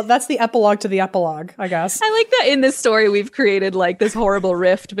the epilogue to the epilogue, I guess. I like that in this story we've created like this horrible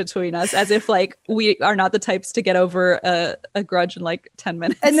rift between us, as if like we are not the types to get over a grudge in like 10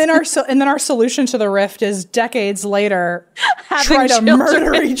 minutes. And then our solution to the rift is decades later Having try to children.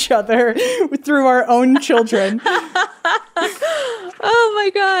 murder each other through our own children. Oh my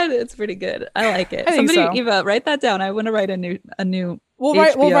God, it's pretty good. I like it. I think Somebody, so. Eva, write that down. I want to write a new We'll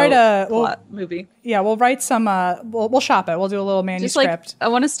write a plot movie. Yeah, we'll write some. We'll shop it. We'll do a little Just like manuscript. I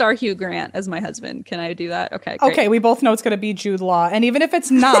want to star Hugh Grant as my husband. Can I do that? Okay. Great. Okay, we both know it's going to be Jude Law, and even if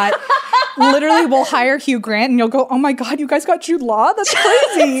it's not, literally we'll hire Hugh Grant, and you'll go, "Oh my God, you guys got Jude Law? That's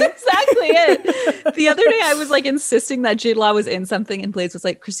crazy!" That's exactly it. The other day, I was like insisting that Jude Law was in something, and Blaze was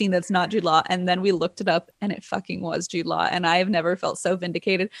like, "Christine, that's not Jude Law." And then we looked it up, and it fucking was Jude Law, and I have never felt so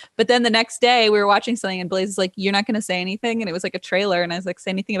vindicated. But then the next day, we were watching something, and Blaze is like, "You're not going to say anything," and it was like a trailer, and I was like,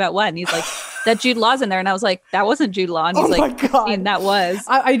 "Say anything about what?" And he's like, "That Jude Law's in there," and I was like, "That wasn't Jude Law," and he's Oh my like, God. "And that was."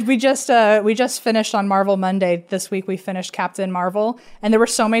 We just finished on Marvel Monday this week. We finished Captain Marvel, and there were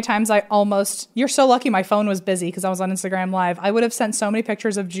so many times you're so lucky my phone was busy because I was on Instagram Live. I would have sent so many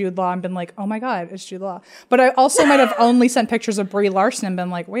pictures of Jude Law and been like, "Oh my God, it's Jude Law." But I also might have only sent pictures of Brie Larson and been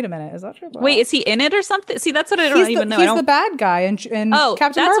like, "Wait a minute, is that Jude Law?" Wait, is he in it or something? See, that's what I don't even know. He's the bad guy in Captain Oh, Marvel.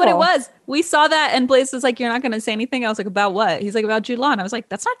 that's what it was. We saw that, and Blaze was like, "You're not going to say anything." I was like, "About what?" He's like, "About Jude Law," and I was like,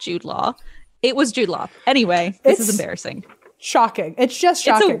 "That's not Jude Law." It was Jude Law. Anyway, this is It's embarrassing. Shocking. It's just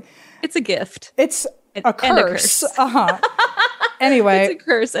shocking. It's a gift. It's a and a curse. curse. Anyway, It's a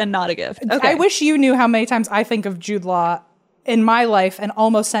curse and not a gift. Okay. I wish you knew how many times I think of Jude Law in my life and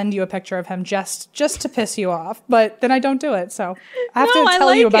almost send you a picture of him just to piss you off. But then I don't do it. So I have No, to I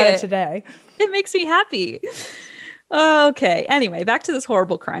tell you like about it. it today. It makes me happy. Okay. Anyway, back to this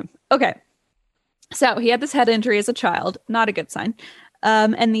horrible crime. Okay. So he had this head injury as a child. Not a good sign.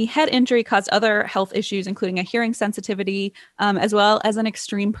 And the head injury caused other health issues, including a hearing sensitivity, as well as an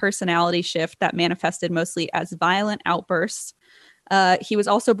extreme personality shift that manifested mostly as violent outbursts. He was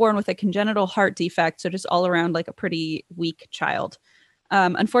also born with a congenital heart defect, so just all around like a pretty weak child.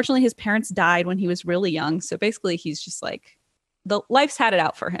 Unfortunately, his parents died when he was really young. So basically, he's just like, the life's had it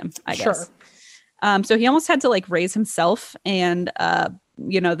out for him, I guess. So he almost had to like raise himself. And,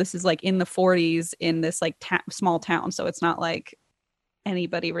 this is like in the 40s in this like small town. So it's not like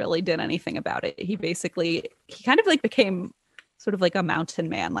anybody really did anything about it. He kind of like became sort of like a mountain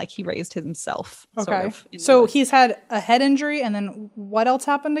man. Like he raised himself. Okay. Sort of So he's had a head injury, and then what else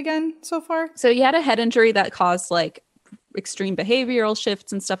happened again so far? So he had a head injury that caused like extreme behavioral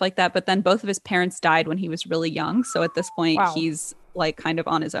shifts and stuff like that. But then both of his parents died when he was really young. So at this point, Wow. he's like kind of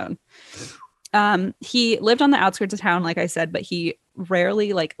on his own. He lived on the outskirts of town, like I said, but he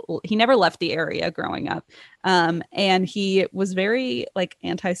rarely, like, he never left the area growing up. And he was very like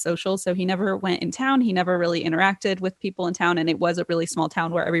antisocial. So he never went in town. He never really interacted with people in town. And it was a really small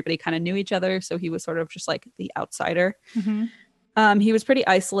town where everybody kind of knew each other. So he was sort of just like the outsider. He was pretty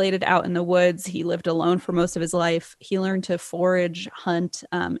isolated out in the woods. He lived alone for most of his life. He learned to forage, hunt,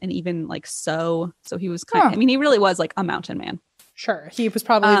 and even like sew. So he was kind of, I mean, he really was like a mountain man. Sure. He was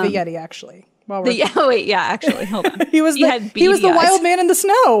probably the Yeti, actually. Actually, hold on. he was the wild man in the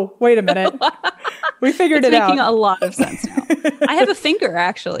snow. Wait a minute. We figured it out. It's making a lot of sense now. I have a finger,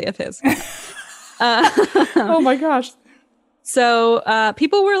 actually, of his. Oh my gosh. So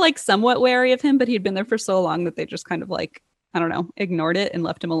people were like somewhat wary of him, but he'd been there for so long that they just kind of like, I don't know, ignored it and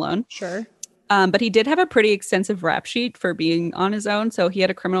left him alone. Sure. But he did have a pretty extensive rap sheet for being on his own. So he had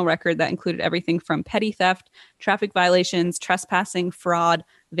a criminal record that included everything from petty theft, traffic violations, trespassing, fraud,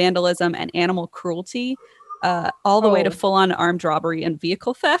 vandalism, and animal cruelty, all the way to full-on armed robbery and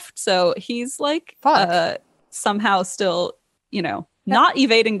vehicle theft. So he's like somehow still, you know, not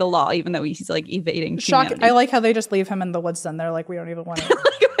evading the law, even though he's like evading humanity. I like how they just leave him in the woods then. They're like, we don't even want to.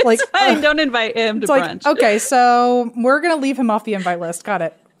 Like, fine, don't invite him to brunch. Like, okay, so we're going to leave him off the invite list. Got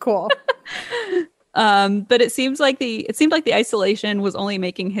it. Cool. But it seemed like the isolation was only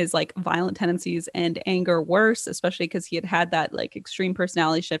making his like violent tendencies and anger worse, especially because he had that like extreme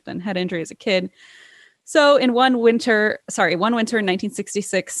personality shift and head injury as a kid. So in one winter in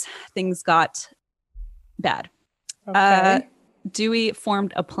 1966, things got bad. Okay. Dewey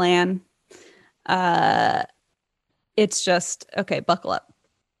formed a plan. It's just, okay, buckle up.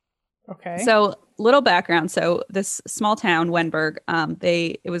 Okay. So little background. So this small town, Wenberg,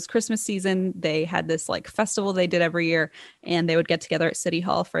 it was Christmas season. They had this like festival they did every year, and they would get together at City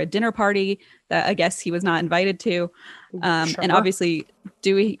Hall for a dinner party that I guess he was not invited to. Sure. And obviously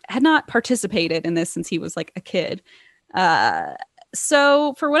Dewey had not participated in this since he was like a kid.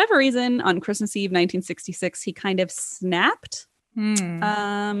 So for whatever reason, on Christmas Eve, 1966, he kind of snapped. In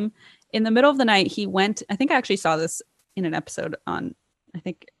the middle of the night, he went, I think I actually saw this in an episode on, I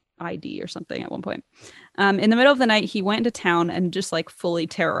think, ID or something at one point. In the middle of the night, he went into town and just like fully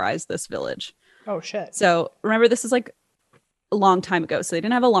terrorized this village. Oh shit. So remember, this is like a long time ago, so they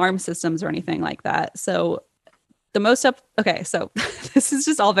didn't have alarm systems or anything like that. So so this is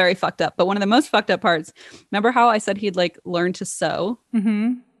just all very fucked up, but one of the most fucked up parts, remember how I said he'd like learned to sew?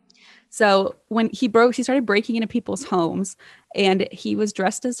 So when he started breaking into people's homes, and he was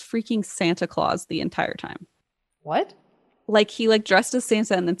dressed as freaking Santa Claus the entire time. What? Like he like dressed as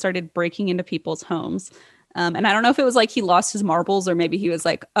Santa and then started breaking into people's homes. And I don't know if it was like he lost his marbles, or maybe he was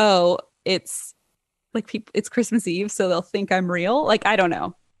like, oh, it's like it's Christmas Eve, so they'll think I'm real. Like, I don't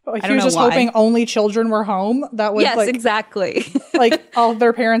know. Like he was just hoping only children were home. That was exactly. Like all of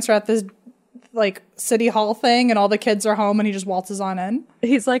their parents are at this like City Hall thing, and all the kids are home, and he just waltzes on in.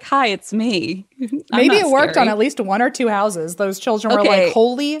 He's like, hi, it's me. Maybe it worked on at least one or two houses. Those children were like,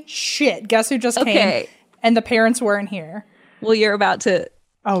 holy shit, guess who just came? And the parents weren't here. Well, you're about to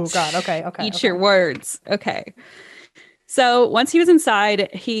eat your words. Okay. So once he was inside,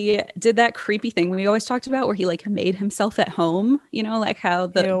 he did that creepy thing we always talked about where he like made himself at home, you know, like how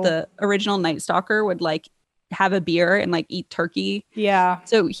the original Night Stalker would like have a beer and like eat turkey. Yeah.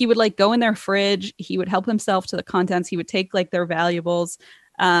 So he would like go in their fridge. He would help himself to the contents. He would take like their valuables.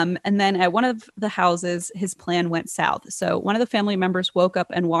 And then at one of the houses, his plan went south. So one of the family members woke up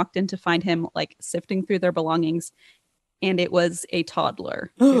and walked in to find him like sifting through their belongings. And it was a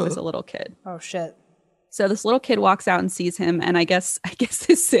toddler. It was a little kid. Oh, shit. So this little kid walks out and sees him. And I guess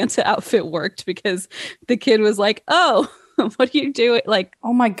his Santa outfit worked, because the kid was like, oh, what are you doing? Like,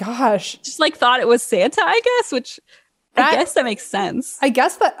 oh my gosh. Just like thought it was Santa, I guess, which I guess that makes sense. I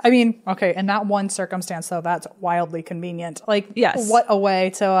guess that, I mean, okay, in that one circumstance, though, that's wildly convenient. Like, yes. What a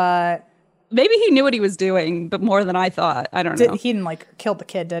way to, maybe he knew what he was doing, but more than I thought. I don't know. He didn't, like, kill the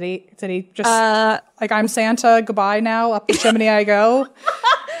kid, did he? Did he just, like, I'm Santa, goodbye now, up the chimney I go?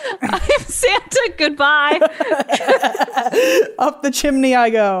 I'm Santa, goodbye. Up the chimney I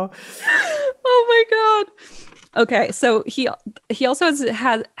go. Oh, my God. Okay, so he also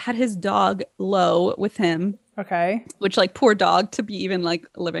had his dog, Lo, with him. Okay. Which, like, poor dog to be even, like,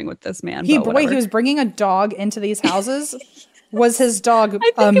 living with this man. He was bringing a dog into these houses? Was his dog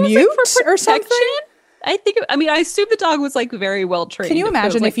a mute or something? I assume the dog was like very well trained. Can you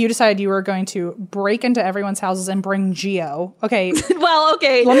imagine if you decided you were going to break into everyone's houses and bring Geo? Okay. Well,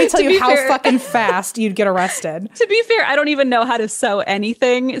 okay. Let me tell you how fucking fast you'd get arrested. To be fair, I don't even know how to sew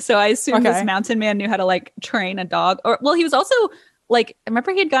anything. So I assume this mountain man knew how to like train a dog. Or, well, he was also like,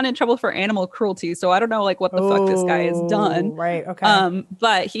 remember he had gotten in trouble for animal cruelty. So I don't know like what the fuck this guy has done. Right. Okay.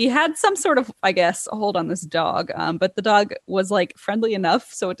 But he had some sort of, I guess, hold on this dog. But the dog was like friendly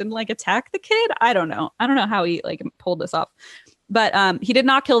enough so it didn't like attack the kid. I don't know how he like pulled this off. But he did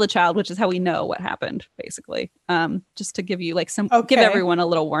not kill the child, which is how we know what happened, basically. Just to give you like give everyone a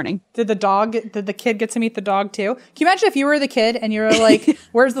little warning. Did the kid get to meet the dog too? Can you imagine if you were the kid and you were like,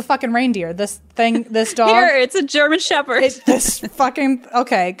 where's the fucking reindeer? This dog? Here, it's a German Shepherd.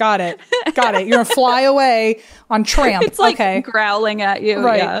 Okay, got it. You're gonna fly away on tramp. It's like growling at you.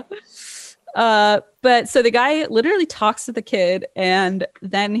 Right. Yeah. But so the guy literally talks to the kid and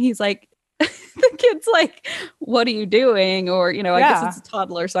then he's like, the kid's like, what are you doing? Or, I guess it's a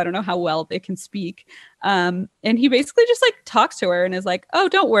toddler, so I don't know how well they can speak. And he basically just like talks to her and is like, oh,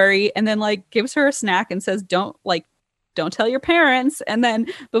 don't worry. And then like gives her a snack and says, don't tell your parents. And then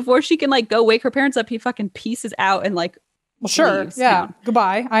before she can like go wake her parents up, he fucking pieces out and like, well, sure. Yeah. Town.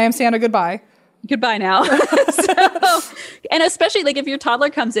 Goodbye. I am Santa. Goodbye now. And especially like if your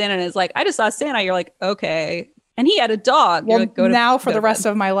toddler comes in and is like, I just saw Santa, you're like, okay. And he had a dog. Well, like, now for the rest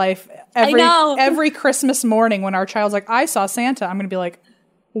of my life, every Christmas morning when our child's like, I saw Santa, I'm going to be like,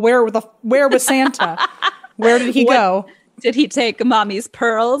 where was Santa? Where did he go? Did he take mommy's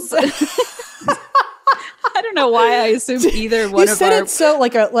pearls? I don't know why I assumed either one you of said our... it so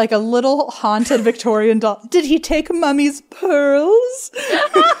like a little haunted Victorian doll. Did he take mommy's pearls?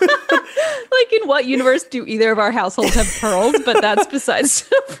 Like in what universe do either of our households have pearls? But that's besides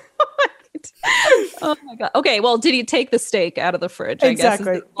the point. Oh my god. Okay, well, did he take the steak out of the fridge? I guess is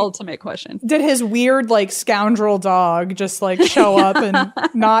the ultimate question. Did his weird like scoundrel dog just like show up and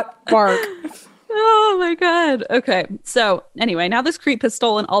not bark? Oh my god. Okay. So anyway, now this creep has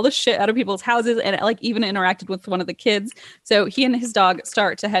stolen all the shit out of people's houses and like even interacted with one of the kids. So he and his dog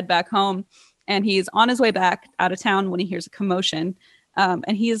start to head back home and he's on his way back out of town when he hears a commotion.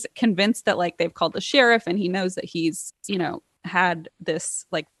 And he's convinced that like they've called the sheriff and he knows that he's, had this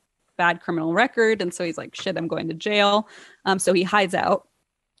like bad criminal record. And so he's like, shit, I'm going to jail. So he hides out.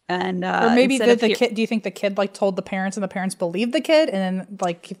 And or maybe the kid, do you think the kid like told the parents and the parents believed the kid and then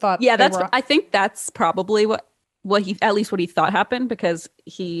like he thought I think that's probably what he at least what he thought happened, because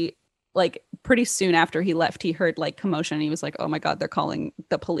he like pretty soon after he left he heard like commotion and he was like, oh my god, they're calling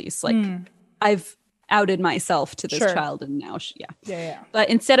the police, like I've outed myself to this child and now yeah. But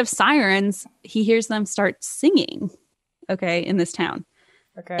instead of sirens he hears them start singing in this town.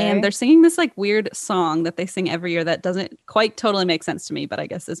 Okay. And they're singing this like weird song that they sing every year that doesn't quite totally make sense to me, but I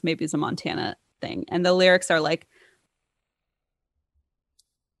guess this maybe is a Montana thing. And the lyrics are like,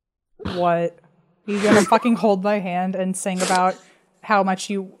 what? You gonna fucking hold my hand and sing about how much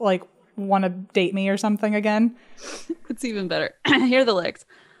you like want to date me or something again? It's even better. Here are the lyrics.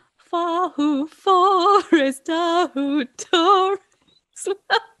 Fahu forest ahu Taurus,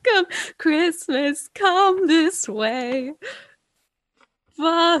 welcome Christmas, come this way.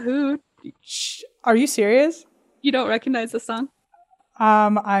 Fahu. Are you serious? You don't recognize the song?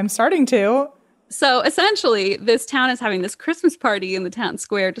 I'm starting to. So essentially, this town is having this Christmas party in the town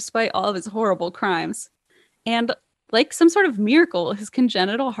square despite all of his horrible crimes. And like some sort of miracle, his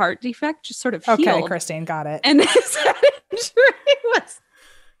congenital heart defect just sort of healed. Okay, Christine, got it. And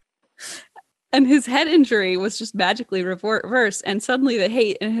his head injury was just magically reversed. And suddenly the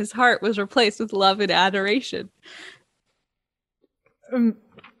hate in his heart was replaced with love and adoration.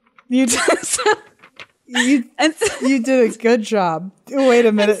 You did a good job. Wait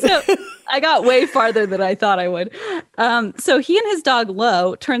a minute. So I got way farther than I thought I would. So he and his dog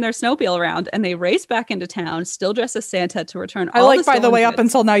Lo turn their snowmobile around and they race back into town, still dressed as Santa to return all the by the way, goods. Up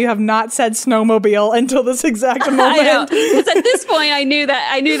until now, you have not said snowmobile until this exact moment. I know. Because at this point, I knew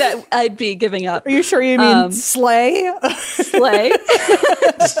that I'd be giving up. Are you sure you mean sleigh? Sleigh.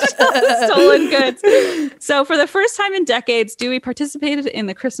 Stolen goods. So for the first time in decades, Dewey participated in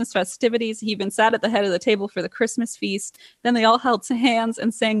the Christmas festivities. He even sat at the head of the table for the Christmas feast. Then they all held hands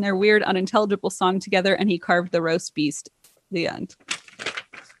and sang their weird, unintelligible song together, and he carved the roast beast. The end.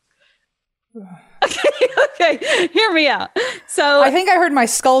 Okay, hear me out. So I think I heard my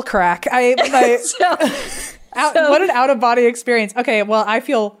skull crack. What an out-of-body experience. Okay, well, I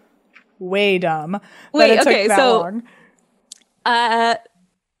feel way dumb that it took that long.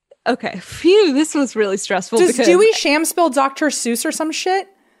 Okay, phew, this was really stressful. Does Dewey Sham spell Dr. Seuss or some shit?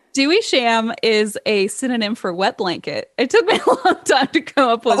 Dewey Sham is a synonym for wet blanket. It took me a long time to come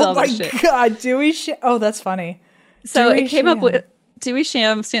up with all this shit. Oh my god, Dewey Sham. Oh, that's funny. So Dewey came up with Dewey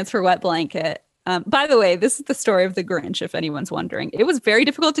Sham stands for wet blanket. By the way, this is the story of the Grinch, if anyone's wondering. It was very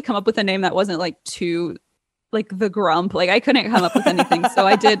difficult to come up with a name that wasn't like too like the Grump. Like I couldn't come up with anything. So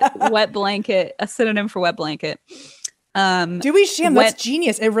I did wet blanket, a synonym for wet blanket. Dewey Sham, that's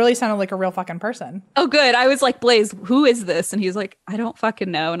genius. It really sounded like a real fucking person. Oh, good. I was like, Blaze, who is this? And he was like, I don't fucking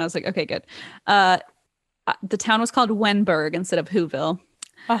know. And I was like, okay, good. The town was called Wenberg instead of Whoville.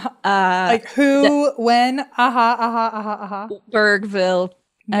 Like who, when, Bergville.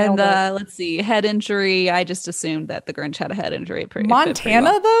 Nailed And let's see, head injury. I just assumed that the Grinch had a head injury.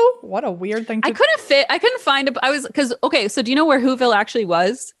 Montana, though? What a weird thing to I couldn't find it. Okay, so do you know where Whoville actually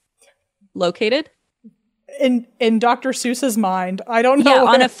was located? In Dr. Seuss's mind. I don't know. Yeah,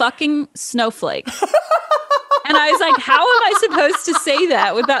 on a fucking snowflake. And I was like, how am I supposed to say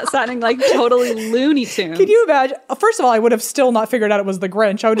that without sounding like totally Looney Tunes? Can you imagine? First of all, I would have still not figured out it was the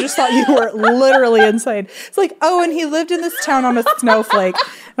Grinch. I would just thought you were literally insane. It's like, oh, and he lived in this town on a snowflake.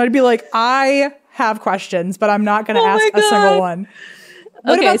 And I'd be like, I have questions, but I'm not going to ask a single one.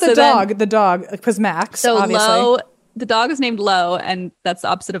 What about the dog? The dog, because Max, so obviously. Lo, the dog is named Lo, and that's the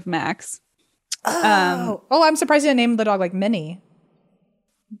opposite of Max. I'm surprised you didn't name the dog like Minnie.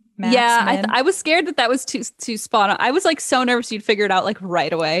 Max, I was scared that was too spot on. I was like so nervous you'd figure it out like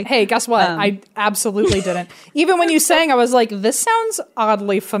right away. Hey, guess what? I absolutely didn't. Even when you sang, I was like, this sounds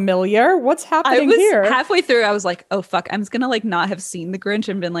oddly familiar. What's happening here? Halfway through, I was like, oh fuck, I'm just gonna like not have seen the Grinch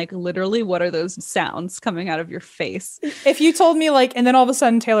and been like, literally, what are those sounds coming out of your face? If you told me like, and then all of a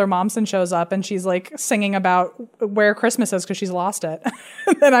sudden Taylor Momsen shows up and she's like singing about where Christmas is because she's lost it,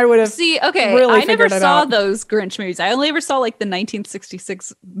 then I would have I never saw those Grinch movies. I only ever saw like the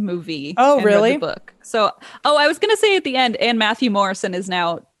 1966 movie. Oh, really? The book. So, I was gonna say at the end, and Matthew Morrison is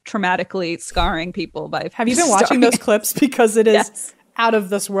now traumatically scarring people by. Have you been watching those clips? Because it is out of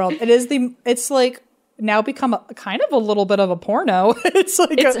this world. It's like now become kind of a little bit of a porno. It's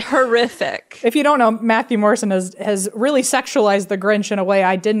horrific. If you don't know, Matthew Morrison has really sexualized the Grinch in a way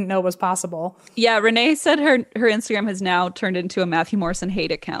I didn't know was possible. Yeah, Renee said her Instagram has now turned into a Matthew Morrison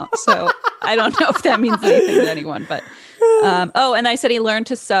hate account. So I don't know if that means anything to anyone, but. And I said he learned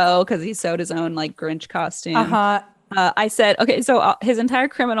to sew because he sewed his own like Grinch costume. I said, okay, so his entire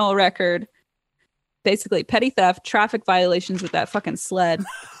criminal record, basically petty theft, traffic violations with that fucking sled,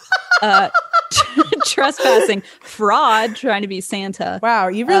 trespassing, fraud, trying to be Santa. Wow,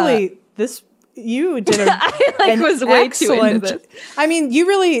 you really you did I was way too into this. I mean, you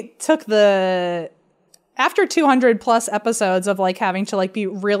really took after 200 plus episodes of like having to like be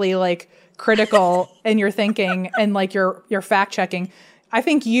really like critical in your thinking and like your fact checking. I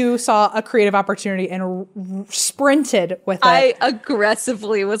think you saw a creative opportunity and sprinted with it. I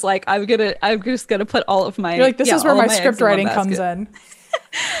aggressively was like, I'm just gonna put all of my. You're like, this is where my script writing comes in.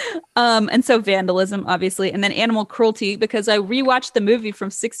 And so vandalism, obviously, and then animal cruelty, because I rewatched the movie from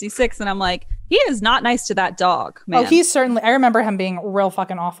 '66 and I'm like, he is not nice to that dog, man. Oh, he's certainly. I remember him being real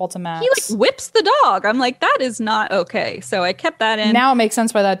fucking awful to Max. He like whips the dog. I'm like, that is not okay. So I kept that in. Now it makes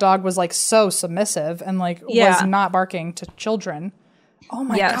sense why that dog was like so submissive and like was not barking to children. Oh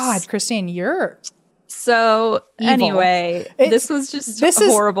my God, Christine, you're so evil. Anyway, this was just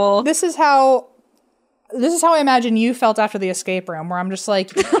horrible. This is how I imagine you felt after the escape room, where I'm just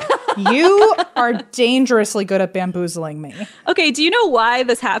like, you are dangerously good at bamboozling me. Okay, do you know why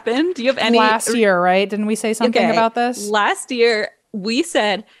this happened? Do you have any last year, right? Didn't we say something about this? Last year we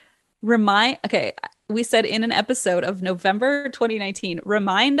said we said in an episode of November 2019,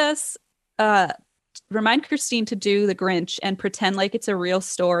 remind Christine to do the Grinch and pretend like it's a real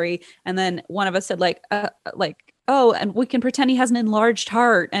story. And then one of us said oh, and we can pretend he has an enlarged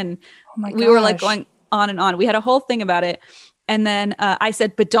heart. And we were like going on and on. We had a whole thing about it. And then I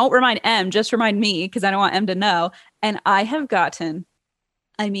said, but don't remind M, just remind me, because I don't want M to know. And I have gotten,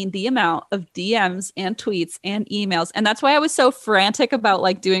 the amount of DMs and tweets and emails. And that's why I was so frantic about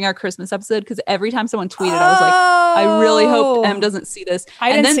like doing our Christmas episode, because every time someone tweeted, I was like, I really hope M doesn't see this.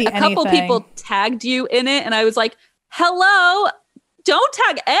 And then a couple people tagged you in it. And I was like, hello, don't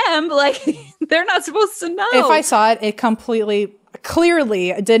tag M. Like, they're not supposed to know. If I saw it, it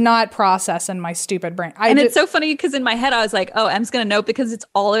clearly did not process in my stupid brain. It's so funny because in my head, I was like, oh, M's going to know, because it's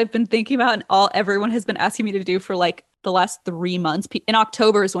all I've been thinking about and all everyone has been asking me to do for like the last 3 months. In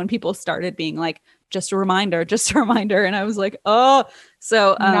October is when people started being like, just a reminder. And I was like, oh,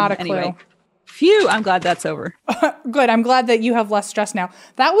 so not a anyway. Clue. Phew, I'm glad that's over. Good. I'm glad that you have less stress now.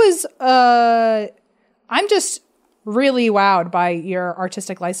 That was, I'm just really wowed by your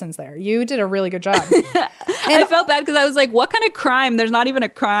artistic license there. You did a really good job. I felt bad because I was like, what kind of crime? There's not even a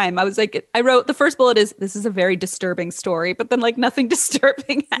crime. I was like, I wrote the first bullet is, this is a very disturbing story, but then like nothing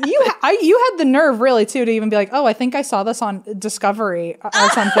disturbing happened. You had the nerve really too to even be like, oh, I think I saw this on Discovery or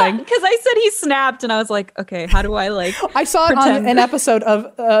something. Because I said he snapped and I was like, okay, how do I like I saw it on an episode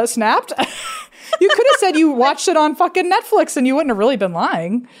of Snapped. You could have said you watched it on fucking Netflix and you wouldn't have really been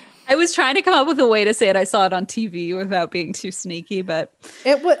lying. I was trying to come up with a way to say it. I saw it on TV without being too sneaky, but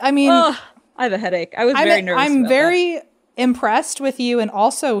it would. I mean, I have a headache. I was very nervous. I'm very impressed with you, and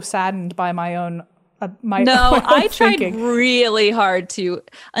also saddened by my own. My own I tried thinking. really hard to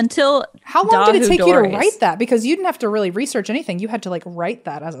until. How long did it take you to Doris. write that? Because you didn't have to really research anything. You had to like write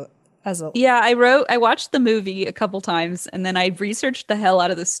that as a. Yeah, I watched the movie a couple times, and then I researched the hell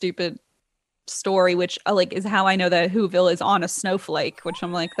out of the stupid story, which like is how I know that Whoville is on a snowflake, which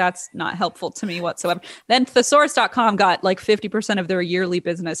I'm like, that's not helpful to me whatsoever. Then thesaurus.com got like 50% of their yearly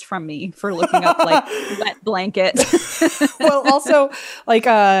business from me for looking up like wet blanket. Well, also like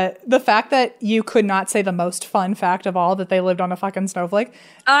the fact that you could not say the most fun fact of all, that they lived on a fucking snowflake.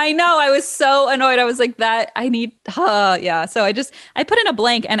 I know, I was so annoyed. I was like, that I need yeah. So I put in a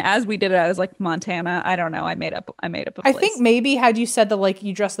blank, and as we did it, I was like, Montana. I don't know. I made up a place. I think maybe had you said that like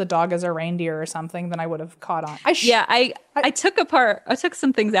you dressed the dog as a reindeer or something, then I would have caught on. I took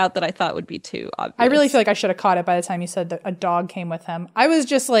some things out that I thought would be too obvious. I really feel like I should have caught it by the time you said that a dog came with him. I was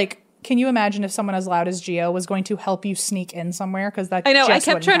just like, can you imagine if someone as loud as Gio was going to help you sneak in somewhere? Because that I know. I just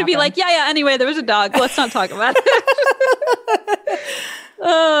kept wouldn't trying to be happen. like, yeah. Anyway, there was a dog. Let's not talk about it.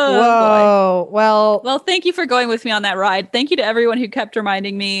 Oh, whoa. Well, well, thank you for going with me on that ride. Thank you to everyone who kept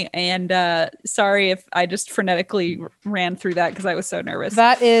reminding me. And sorry if I just frenetically ran through that because I was so nervous.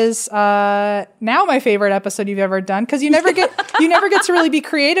 that is now my favorite episode you've ever done, because you never get to really be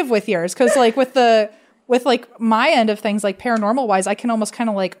creative with yours. Because like with like my end of things, like paranormal wise, I can almost kind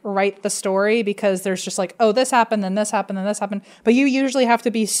of like write the story, because there's just like, oh, this happened, then this happened, then this happened. But you usually have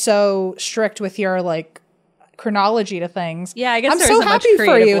to be so strict with your like chronology to things. Yeah, I guess I'm there so isn't much happy for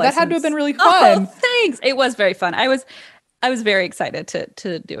creative you. That had to have license. been really fun. Oh, thanks. It was very fun. I was very excited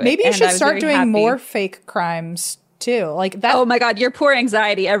to do it. Maybe you and should I was start very doing happy. more fake crimes too. Like that. Oh my God, your poor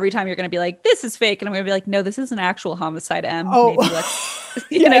anxiety every time you're going to be like, this is fake. And I'm going to be like, no, this is an actual homicide, M. Oh. Maybe let's,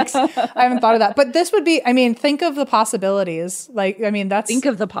 you know. Yikes. I haven't thought of that. But this would be, I mean, think of the possibilities. Like, I mean, that's. Think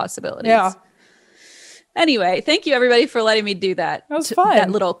of the possibilities. Yeah. Anyway, thank you everybody for letting me do that. That was fun. That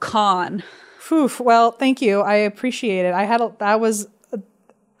little con. Phew. Well, thank you. I appreciate it. I had a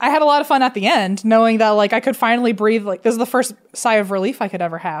lot of fun at the end, knowing that like I could finally breathe. Like this is the first sigh of relief I could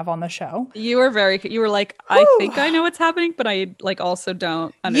ever have on the show. You were like, I think I know what's happening, but I like also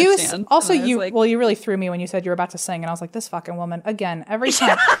don't understand. You really threw me when you said you were about to sing, and I was like, this fucking woman again every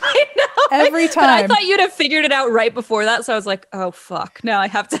time. I know. Every But I time. thought you'd have figured it out right before that, so I was like, oh fuck, now I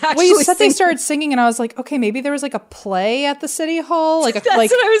have to actually. Well, you said they sing. started singing, and I was like, okay, maybe there was like a play at the city hall, like That's what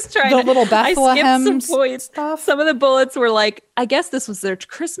I was trying. the little Bethlehem I skipped some points. stuff. Some of the bullets were like, I guess this was their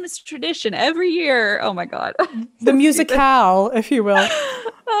Christmas tradition every year. Oh my God. The musicale, if you will.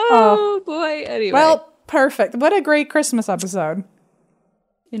 Oh boy. Anyway. Well, perfect. What a great Christmas episode.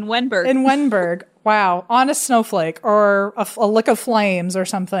 in Wenberg. In Wenberg. Wow. On a snowflake or a lick of flames or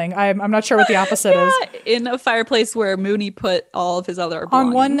something. I'm not sure what the opposite is. In a fireplace where Mooney put all of his other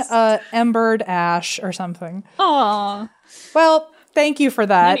On belongings. one embered ash or something. Aw. Well, thank you for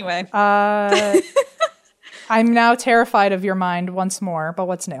that. Anyway. I'm now terrified of your mind once more, but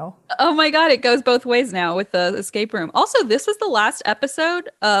what's new? Oh my God, it goes both ways now with the escape room. Also, this was the last episode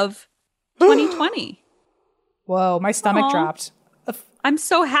of 2020. Whoa, my stomach Aw. dropped. I'm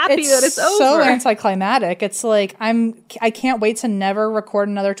so happy that it's over. so anticlimactic. It's like I can't wait to never record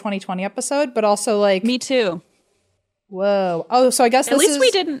another 2020 episode, but also like Me too. whoa. Oh, so I guess At least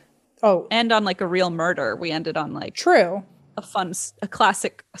we didn't Oh, end on like a real murder. We ended on like true. a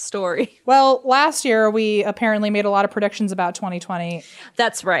classic story. Well, last year we apparently made a lot of predictions about 2020.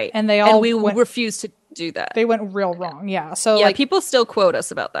 That's right. And they all we went- refused to do that. They went real wrong. Yeah. So yeah, like people still quote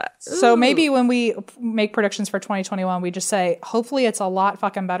us about that. so Ooh. maybe when we make predictions for 2021, we just say hopefully it's a lot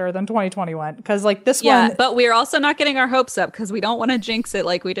fucking better than 2021 because like this Yeah, one, but we're also not getting our hopes up because we don't want to jinx it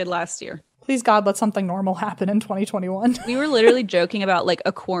like we did last year. please God, let something normal happen in 2021. We were literally joking about like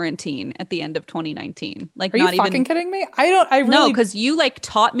a quarantine at the end of 2019. Like Are not you fucking even kidding me? I really No, because you like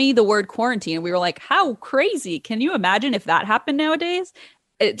taught me the word quarantine and we were like, how crazy. Can you imagine if that happened nowadays?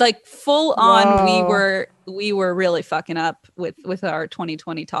 It, like full on Whoa. we were really fucking up with our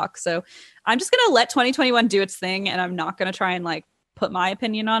 2020 talk. So I'm just gonna let 2021 do its thing and I'm not gonna try and like put my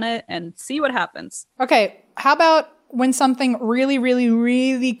opinion on it and see what happens. Okay, how about when something really, really,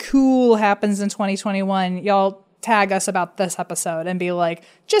 really cool happens in 2021, y'all tag us about this episode and be like,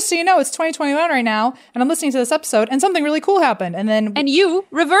 just so you know, it's 2021 right now, and I'm listening to this episode, and something really cool happened. And then You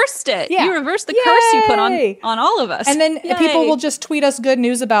reversed it. Yeah. You reversed the curse you put Yay. on all of us. and then Yay. people will just tweet us good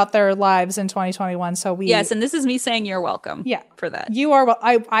news about their lives in 2021. So we Yes, and this is me saying you're welcome. Yeah. For that. You are.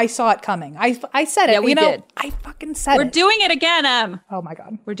 I saw it coming. I said it. Yeah, we did. I fucking said We're it. doing it again, Oh my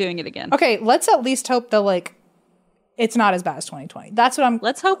God. We're doing it again. Okay, let's at least hope that like it's not as bad as 2020. That's what I'm.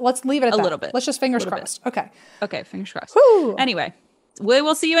 Let's hope. Let's leave it at a that. little bit. Let's just fingers crossed. Okay. Okay, fingers crossed. Whew. Anyway, we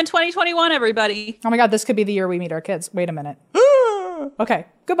will see you in 2021, everybody. Oh my God, this could be the year we meet our kids. Wait a minute. Okay,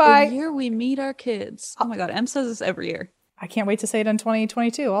 goodbye. The year we meet our kids. Oh my God, Em says this every year. I can't wait to say it in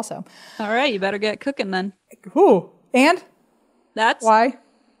 2022 also. All right, you better get cooking then. Ooh. And That's why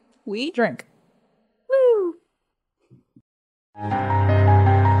we drink. Woo.